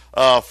Jane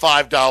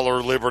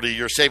 $5 Liberty,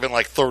 you're saving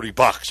like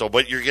 $30. So,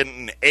 but you're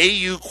getting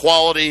AU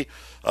quality.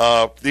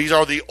 These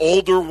are the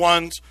older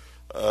ones,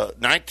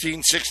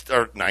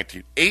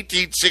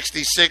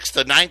 1866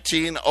 to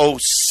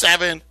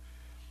 1907.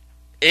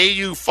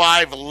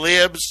 AU5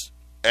 libs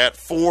at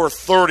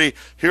 $430.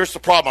 Here's the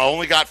problem: I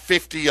only got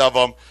 50 of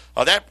them.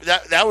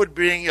 That would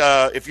bring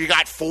if you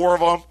got 4 of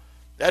them,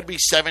 that'd be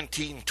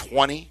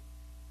 $17.20,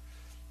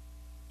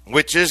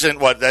 which isn't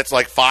that's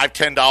like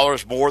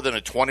 $5-10 more than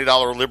a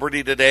 $20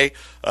 Liberty today.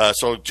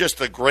 So just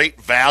a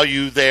great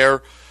value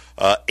there.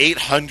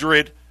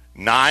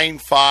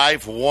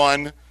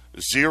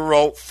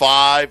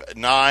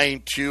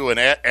 800-951-0592. And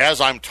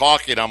as I'm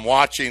talking, I'm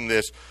watching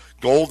this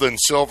gold and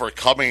silver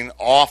coming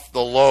off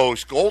the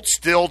lows. Gold's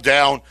still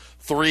down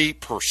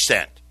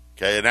 3%.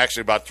 Okay, and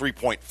actually about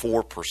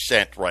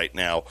 3.4% right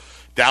now.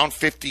 Down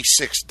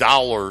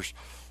 $56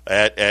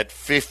 at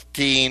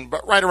 15,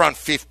 but right around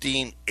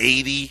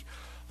 15.80.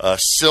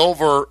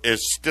 Silver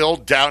is still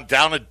down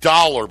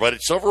 $1,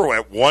 but silver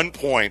at one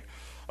point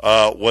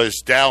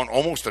was down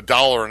almost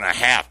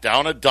 $1.50,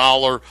 down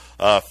 $1,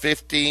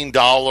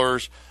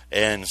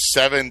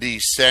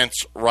 $15.70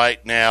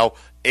 right now.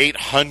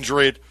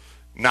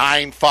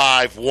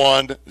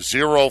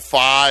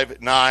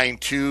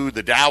 800-951-0592.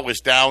 The Dow is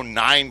down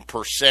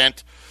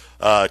 9%,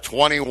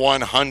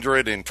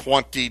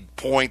 2,120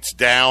 points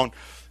down.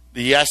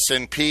 The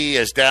S&P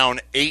is down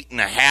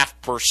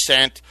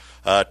 8.5%,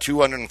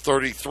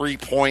 233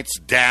 points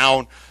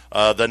down.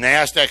 The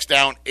Nasdaq's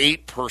down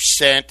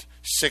 8%,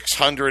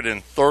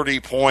 630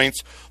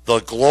 points. The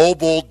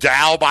global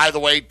Dow, by the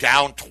way,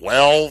 down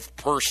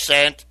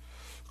 12%.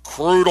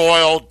 Crude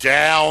oil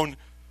down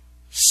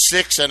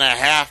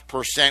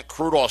 6.5%.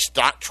 Crude oil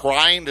stopped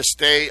trying to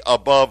stay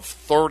above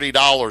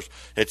 $30.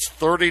 It's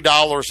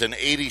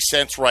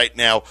 $30.80 right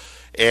now.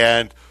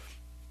 And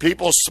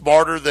people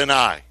smarter than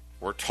I,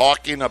 we're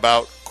talking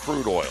about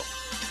crude oil.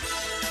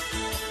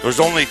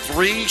 There's only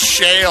 3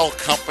 shale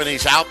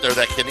companies out there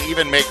that can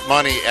even make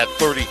money at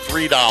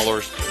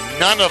 $33.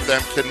 None of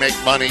them can make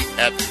money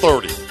at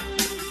 $30.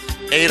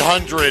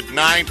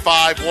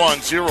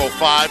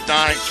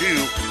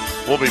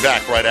 800-951-0592. We'll be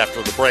back right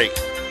after the break.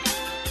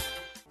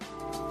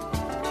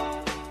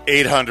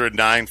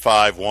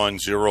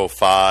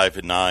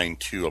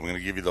 800-951-0592. I'm going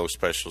to give you those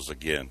specials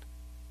again.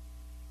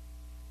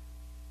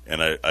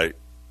 And I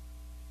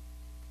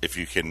if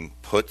you can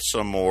put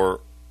some more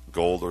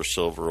gold or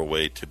silver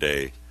away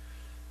today,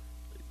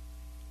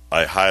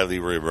 I highly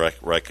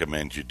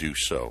recommend you do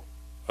so.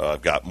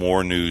 I've got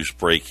more news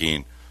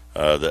breaking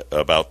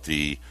about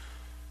the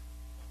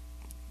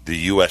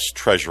U.S.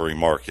 Treasury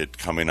market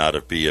coming out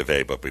of B of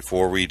A. But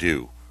before we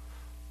do,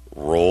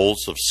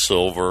 rolls of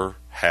silver,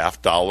 $half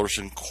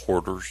and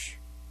quarters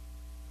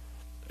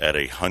at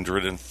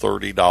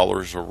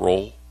 $130 a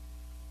roll.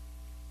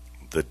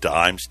 The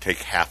dimes take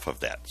half of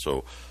that.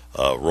 So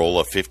roll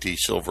of 50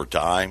 silver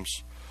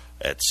dimes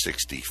at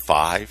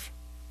 $65.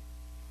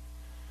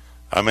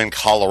 I'm in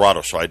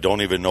Colorado, so I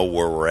don't even know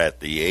where we're at.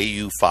 The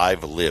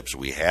AU5 libs,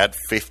 we had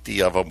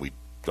 50 of them.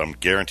 I'm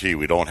guaranteed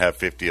we don't have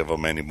 50 of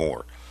them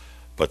anymore.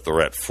 But they're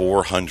at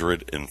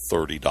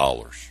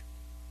 $430.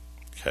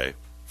 Okay,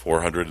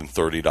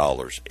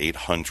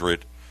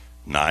 $430.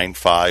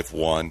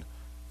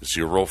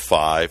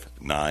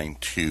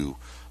 800-951-0592.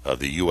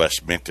 The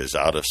U.S. Mint is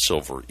out of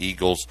Silver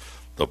Eagles.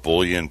 The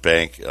Bullion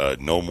Bank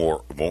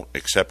won't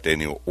accept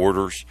any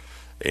orders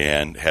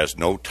and has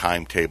no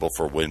timetable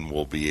for when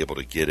we'll be able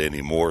to get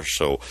any more.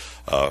 So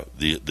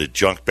the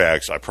junk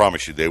bags, I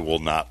promise you, they will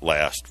not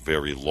last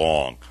very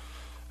long.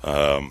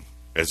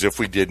 As if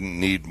we didn't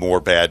need more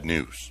bad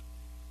news.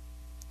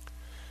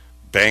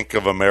 Bank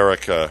of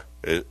America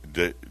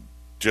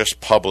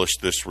just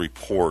published this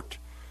report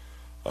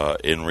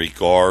in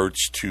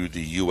regards to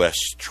the U.S.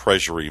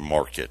 Treasury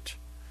market.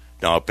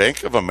 Now,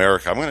 Bank of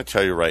America, I'm going to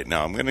tell you right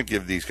now, I'm going to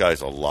give these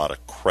guys a lot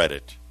of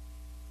credit.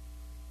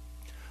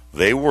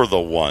 They were the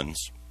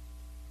ones,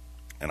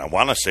 and I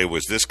want to say it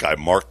was this guy,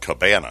 Mark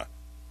Cabana,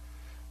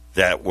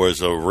 that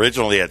was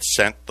originally had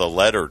sent the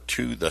letter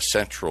to the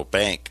central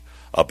bank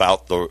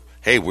about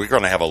hey, we're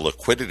going to have a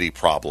liquidity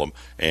problem,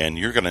 and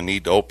you're going to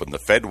need to open the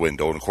Fed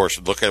window. And, of course,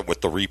 look at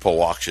what the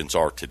repo auctions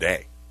are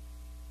today.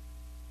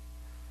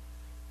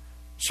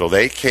 So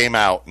they came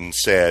out and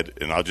said,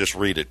 and I'll just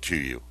read it to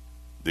you,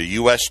 the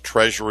U.S.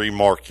 Treasury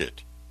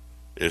market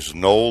is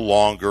no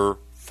longer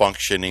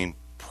functioning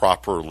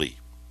properly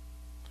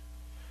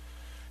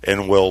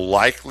and will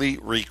likely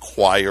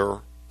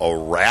require a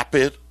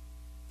rapid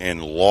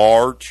and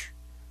large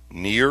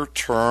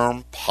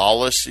near-term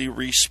policy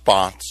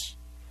response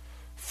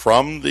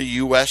from the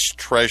U.S.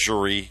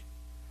 Treasury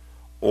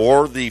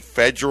or the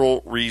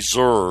Federal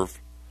Reserve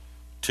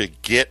to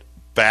get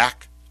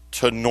back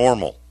to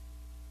normal.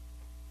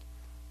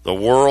 The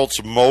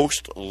world's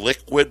most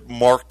liquid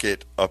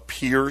market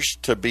appears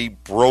to be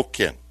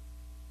broken,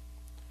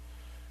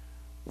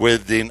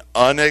 with an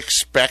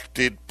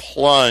unexpected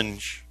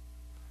plunge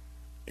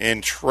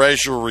in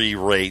Treasury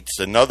rates.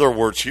 In other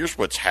words, here's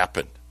what's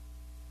happened.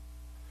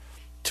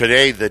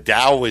 Today, the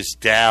Dow is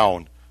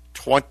down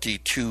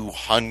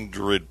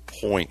 2,200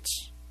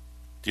 points.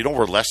 Do you know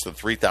we're less than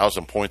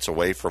 3,000 points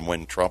away from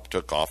when Trump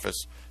took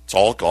office? It's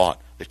all gone.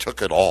 They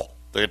took it all.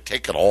 They're going to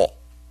take it all.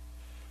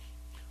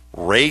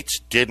 Rates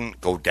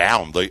didn't go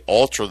down. The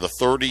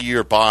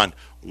 30-year bond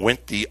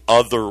went the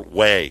other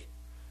way.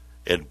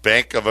 And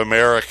Bank of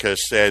America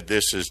said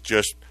this has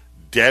just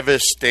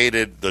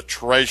devastated the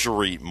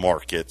Treasury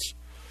markets.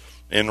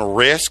 In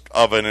risk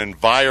of an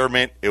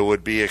environment, it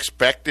would be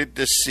expected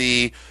to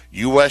see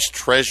U.S.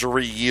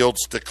 Treasury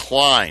yields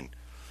decline.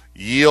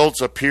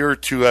 Yields appear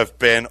to have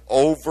been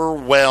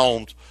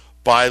overwhelmed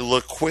by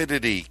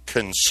liquidity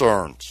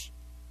concerns.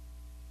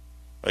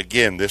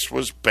 Again, this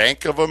was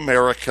Bank of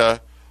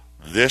America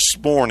this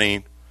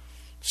morning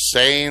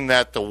saying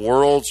that the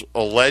world's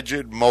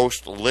alleged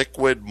most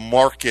liquid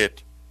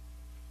market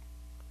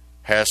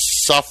has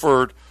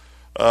suffered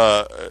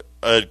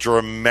a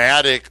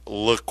dramatic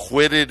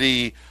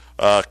liquidity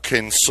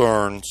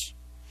concerns,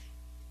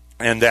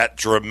 and that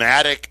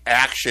dramatic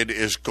action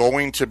is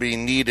going to be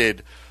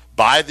needed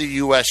by the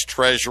U.S.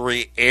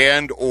 Treasury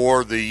and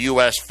or the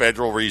U.S.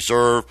 Federal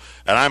Reserve.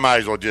 And I might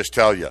as well just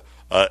tell you,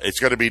 it's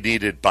going to be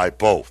needed by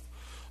both.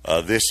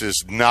 This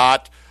is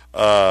not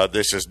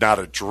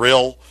a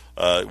drill.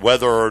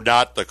 Whether or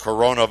not the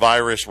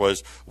coronavirus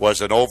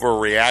was an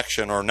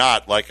overreaction or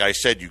not, like I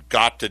said, you've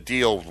got to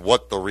deal with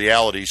what the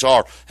realities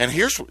are. And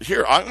here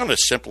I'm going to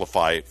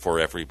simplify it for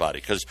everybody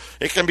because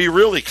it can be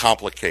really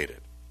complicated.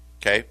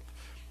 Okay?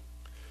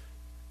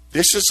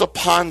 This is a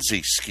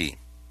Ponzi scheme.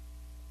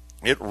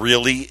 It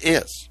really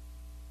is.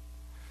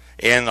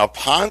 And a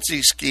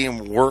Ponzi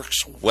scheme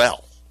works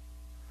well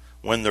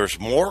when there's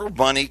more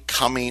money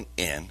coming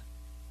in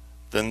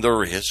than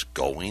there is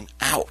going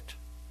out.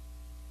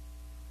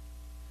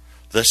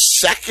 The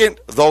second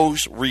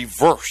those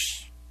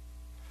reverse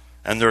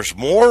and there's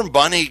more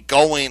money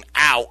going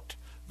out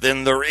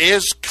than there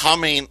is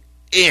coming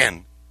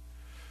in,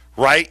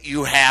 right,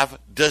 you have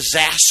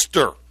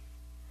disaster.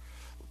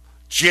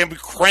 Jim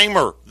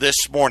Cramer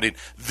this morning,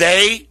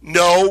 they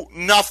know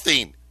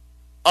nothing.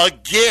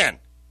 Again,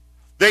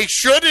 they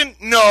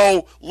shouldn't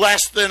know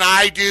less than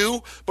I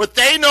do, but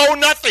they know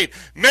nothing.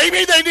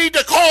 Maybe they need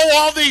to call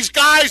all these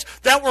guys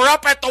that were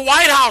up at the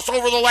White House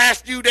over the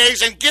last few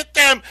days and get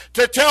them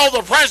to tell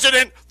the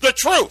president the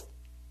truth.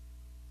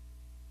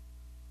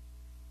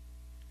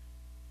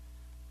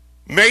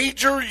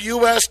 Major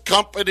U.S.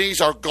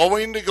 companies are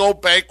going to go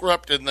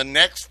bankrupt in the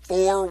next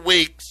 4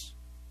 weeks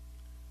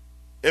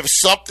if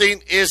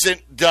something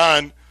isn't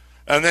done.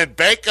 And then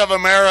Bank of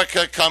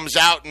America comes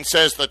out and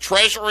says the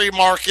Treasury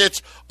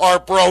markets are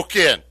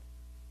broken.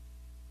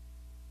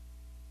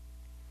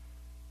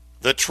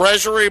 The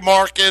Treasury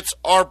markets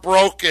are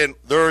broken.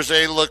 There's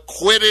a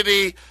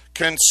liquidity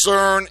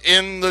concern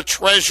in the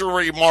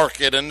Treasury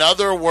market. In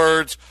other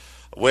words,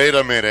 wait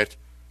a minute.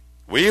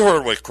 We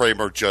heard what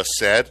Cramer just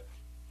said.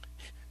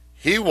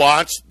 He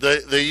wants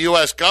the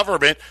U.S.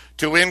 government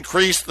to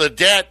increase the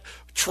debt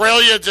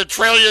trillions and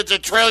trillions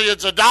and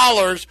trillions of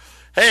dollars.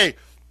 Hey,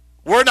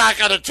 we're not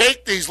going to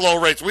take these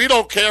low rates. We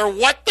don't care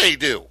what they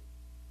do.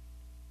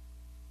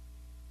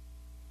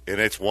 And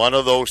it's one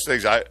of those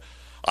things. I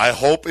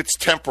hope it's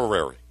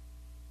temporary.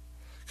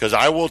 Because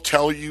I will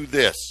tell you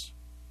this.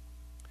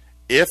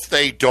 If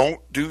they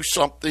don't do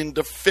something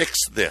to fix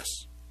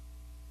this,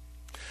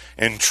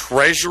 and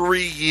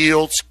Treasury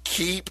yields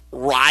keep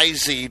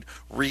rising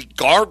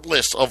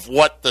regardless of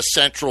what the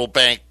central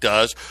bank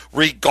does,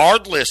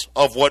 regardless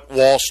of what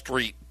Wall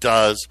Street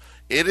does,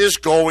 it is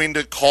going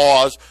to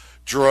cause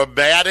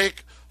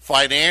dramatic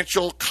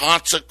financial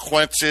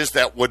consequences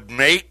that would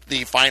make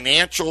the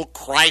financial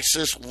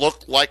crisis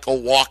look like a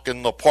walk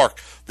in the park.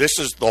 This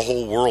is the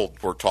whole world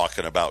we're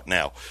talking about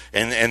now.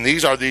 And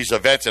these are these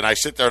events, and I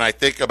sit there and I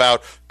think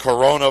about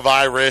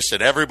coronavirus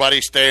and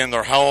everybody staying in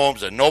their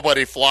homes and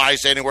nobody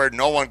flies anywhere,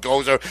 no one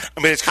goes there.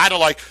 I mean, it's kind of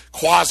like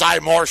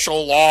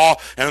quasi-martial law,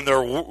 and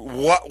they're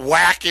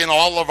whacking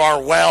all of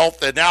our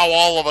wealth, and now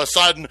all of a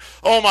sudden,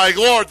 oh my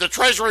Lord, the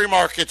Treasury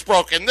market's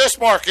broken, this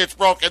market's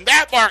broken,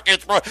 that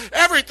market's broken,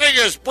 everything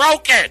is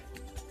broken.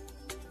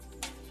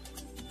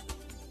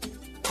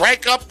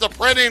 Crank up the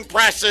printing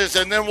presses,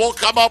 and then we'll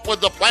come up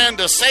with the plan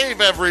to save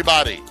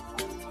everybody.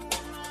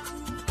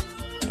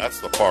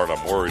 That's the part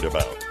I'm worried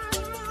about.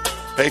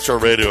 Patriot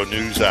Radio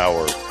News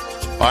Hour,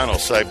 final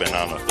segment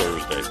on a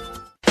Thursday.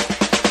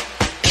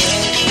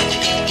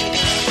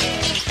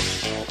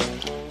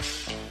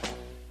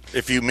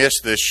 If you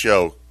missed this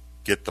show,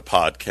 get the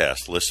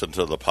podcast. Listen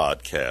to the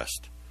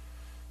podcast.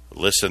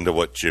 Listen to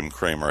what Jim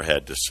Cramer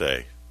had to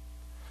say.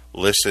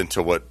 Listen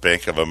to what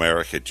Bank of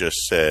America just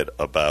said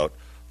about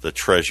the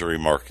Treasury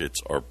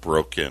markets are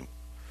broken.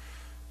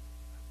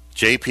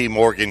 J.P.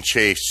 Morgan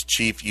Chase,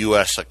 chief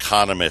U.S.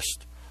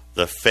 economist.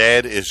 The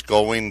Fed is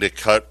going to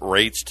cut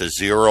rates to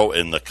zero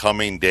in the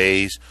coming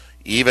days,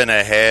 even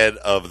ahead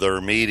of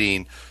their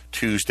meeting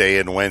Tuesday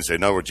and Wednesday.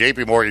 In other words,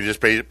 J.P. Morgan just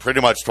pretty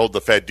much told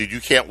the Fed, dude,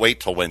 you can't wait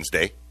till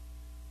Wednesday.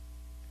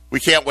 We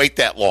can't wait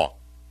that long.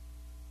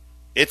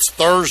 It's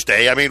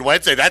Thursday. I mean,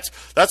 Wednesday, that's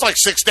like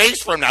 6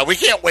 days from now. We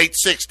can't wait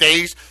 6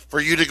 days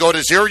for you to go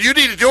to zero. You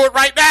need to do it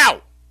right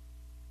now.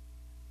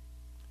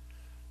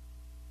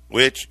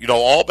 Which,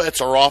 all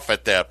bets are off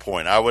at that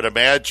point. I would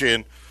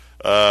imagine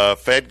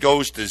Fed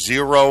goes to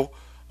zero.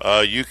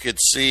 You could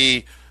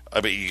see,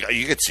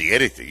 you could see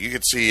anything. You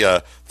could see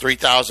a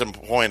 3,000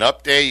 point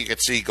up day. You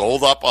could see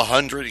gold up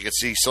 100. You could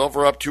see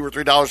silver up $2 or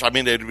 $3. I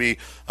mean, it'd be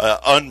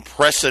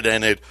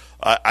unprecedented.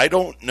 I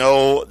don't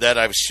know that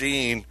I've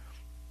seen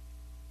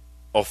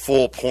a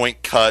full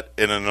point cut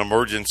in an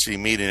emergency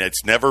meeting.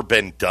 It's never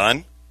been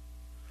done.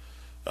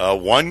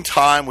 One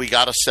time we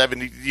got a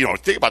 70,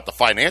 think about the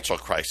financial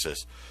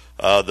crisis.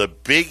 The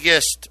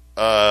biggest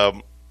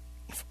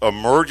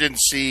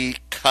emergency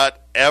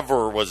cut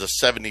ever was a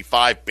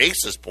 75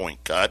 basis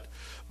point cut.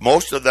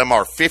 Most of them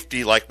are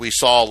 50 like we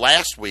saw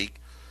last week.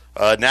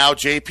 Now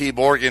J.P.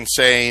 Morgan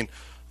saying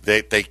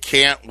that they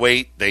can't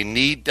wait. They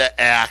need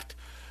to act.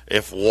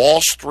 If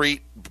Wall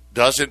Street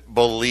doesn't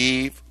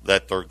believe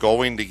that they're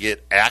going to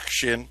get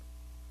action,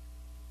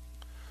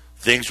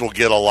 things will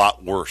get a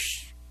lot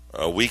worse.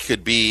 We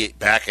could be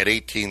back at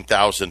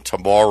 18,000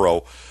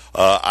 tomorrow.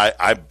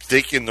 I'm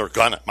thinking they're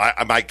gonna.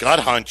 My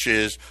gut hunch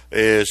is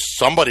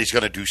somebody's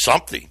going to do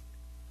something.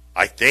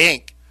 I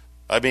think.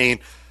 I mean,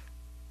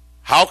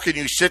 how can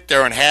you sit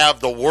there and have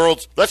the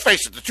world's? Let's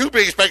face it, the two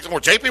biggest banks were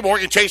J.P.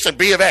 Morgan Chase and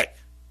B of A.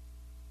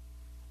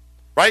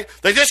 Right?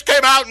 They just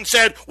came out and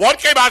said. One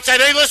came out and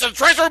said, "Hey, listen, the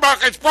Treasury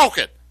market's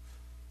broken."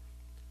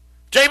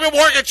 J.P.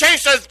 Morgan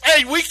Chase says,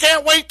 "Hey, we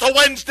can't wait till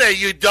Wednesday,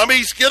 you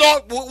dummies. Get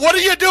on. What are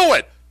you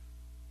doing?"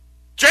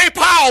 Jay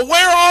Powell,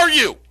 where are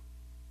you?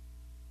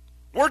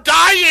 We're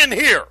dying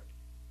here.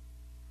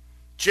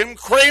 Jim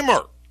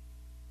Cramer.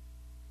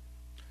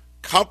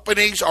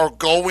 Companies are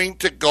going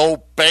to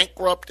go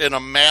bankrupt in a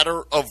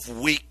matter of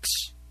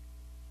weeks.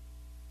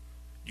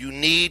 You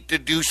need to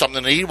do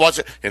something. He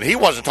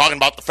wasn't talking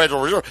about the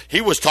Federal Reserve.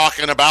 He was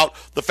talking about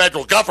the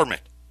federal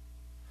government.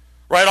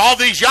 Right? All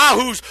these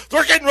yahoos,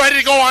 they're getting ready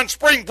to go on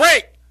spring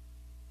break.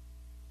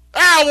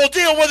 We'll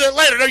deal with it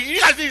later. No, you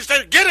guys need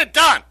to get it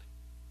done.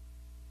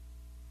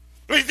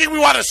 Do you think we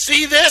want to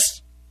see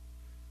this?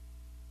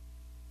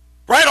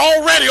 Right?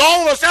 Already,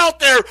 all of us out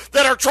there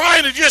that are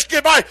trying to just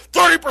get by,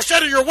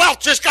 30% of your wealth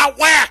just got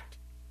whacked.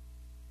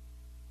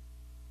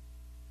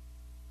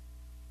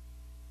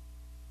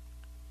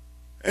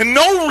 And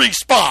no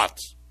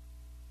response.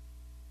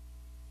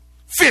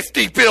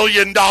 $50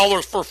 billion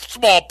for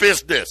small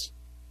business.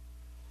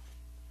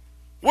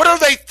 What are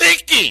they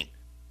thinking?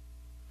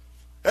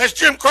 As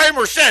Jim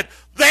Cramer said,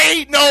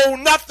 they know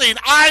nothing.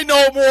 I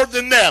know more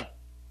than them.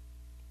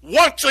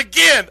 Once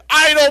again,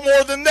 I know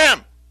more than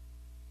them.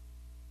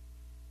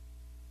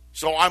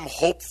 So I'm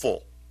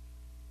hopeful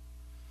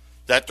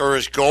that there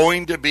is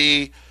going to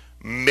be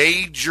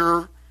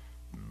major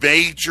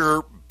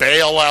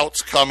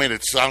bailouts coming.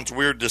 It sounds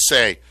weird to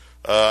say.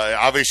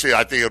 Obviously,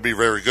 I think it'll be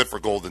very good for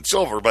gold and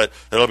silver, but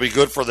it'll be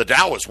good for the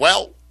Dow as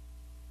well.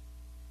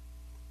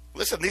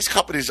 Listen, these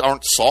companies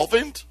aren't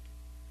solvent.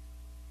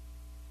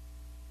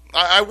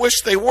 I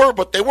wish they were,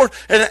 but they weren't.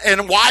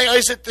 And why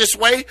is it this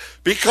way?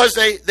 Because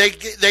they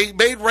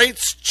made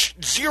rates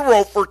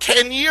zero for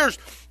 10 years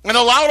and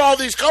allowed all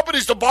these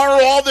companies to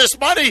borrow all this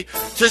money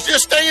to just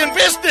stay in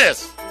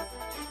business.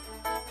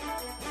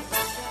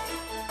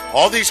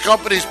 All these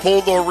companies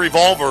pull their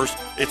revolvers.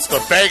 It's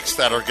the banks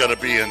that are going to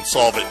be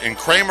insolvent. And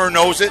Cramer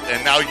knows it,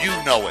 and now you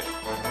know it.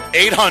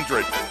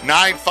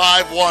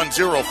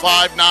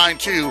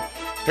 800-951-0592.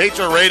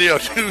 Patriot Radio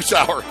News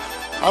Hour.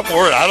 I'm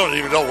worried. I don't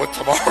even know what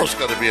tomorrow's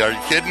going to be. Are you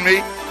kidding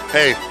me?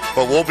 Hey,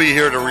 but we'll be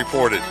here to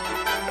report it.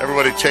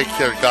 Everybody take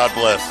care. God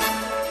bless.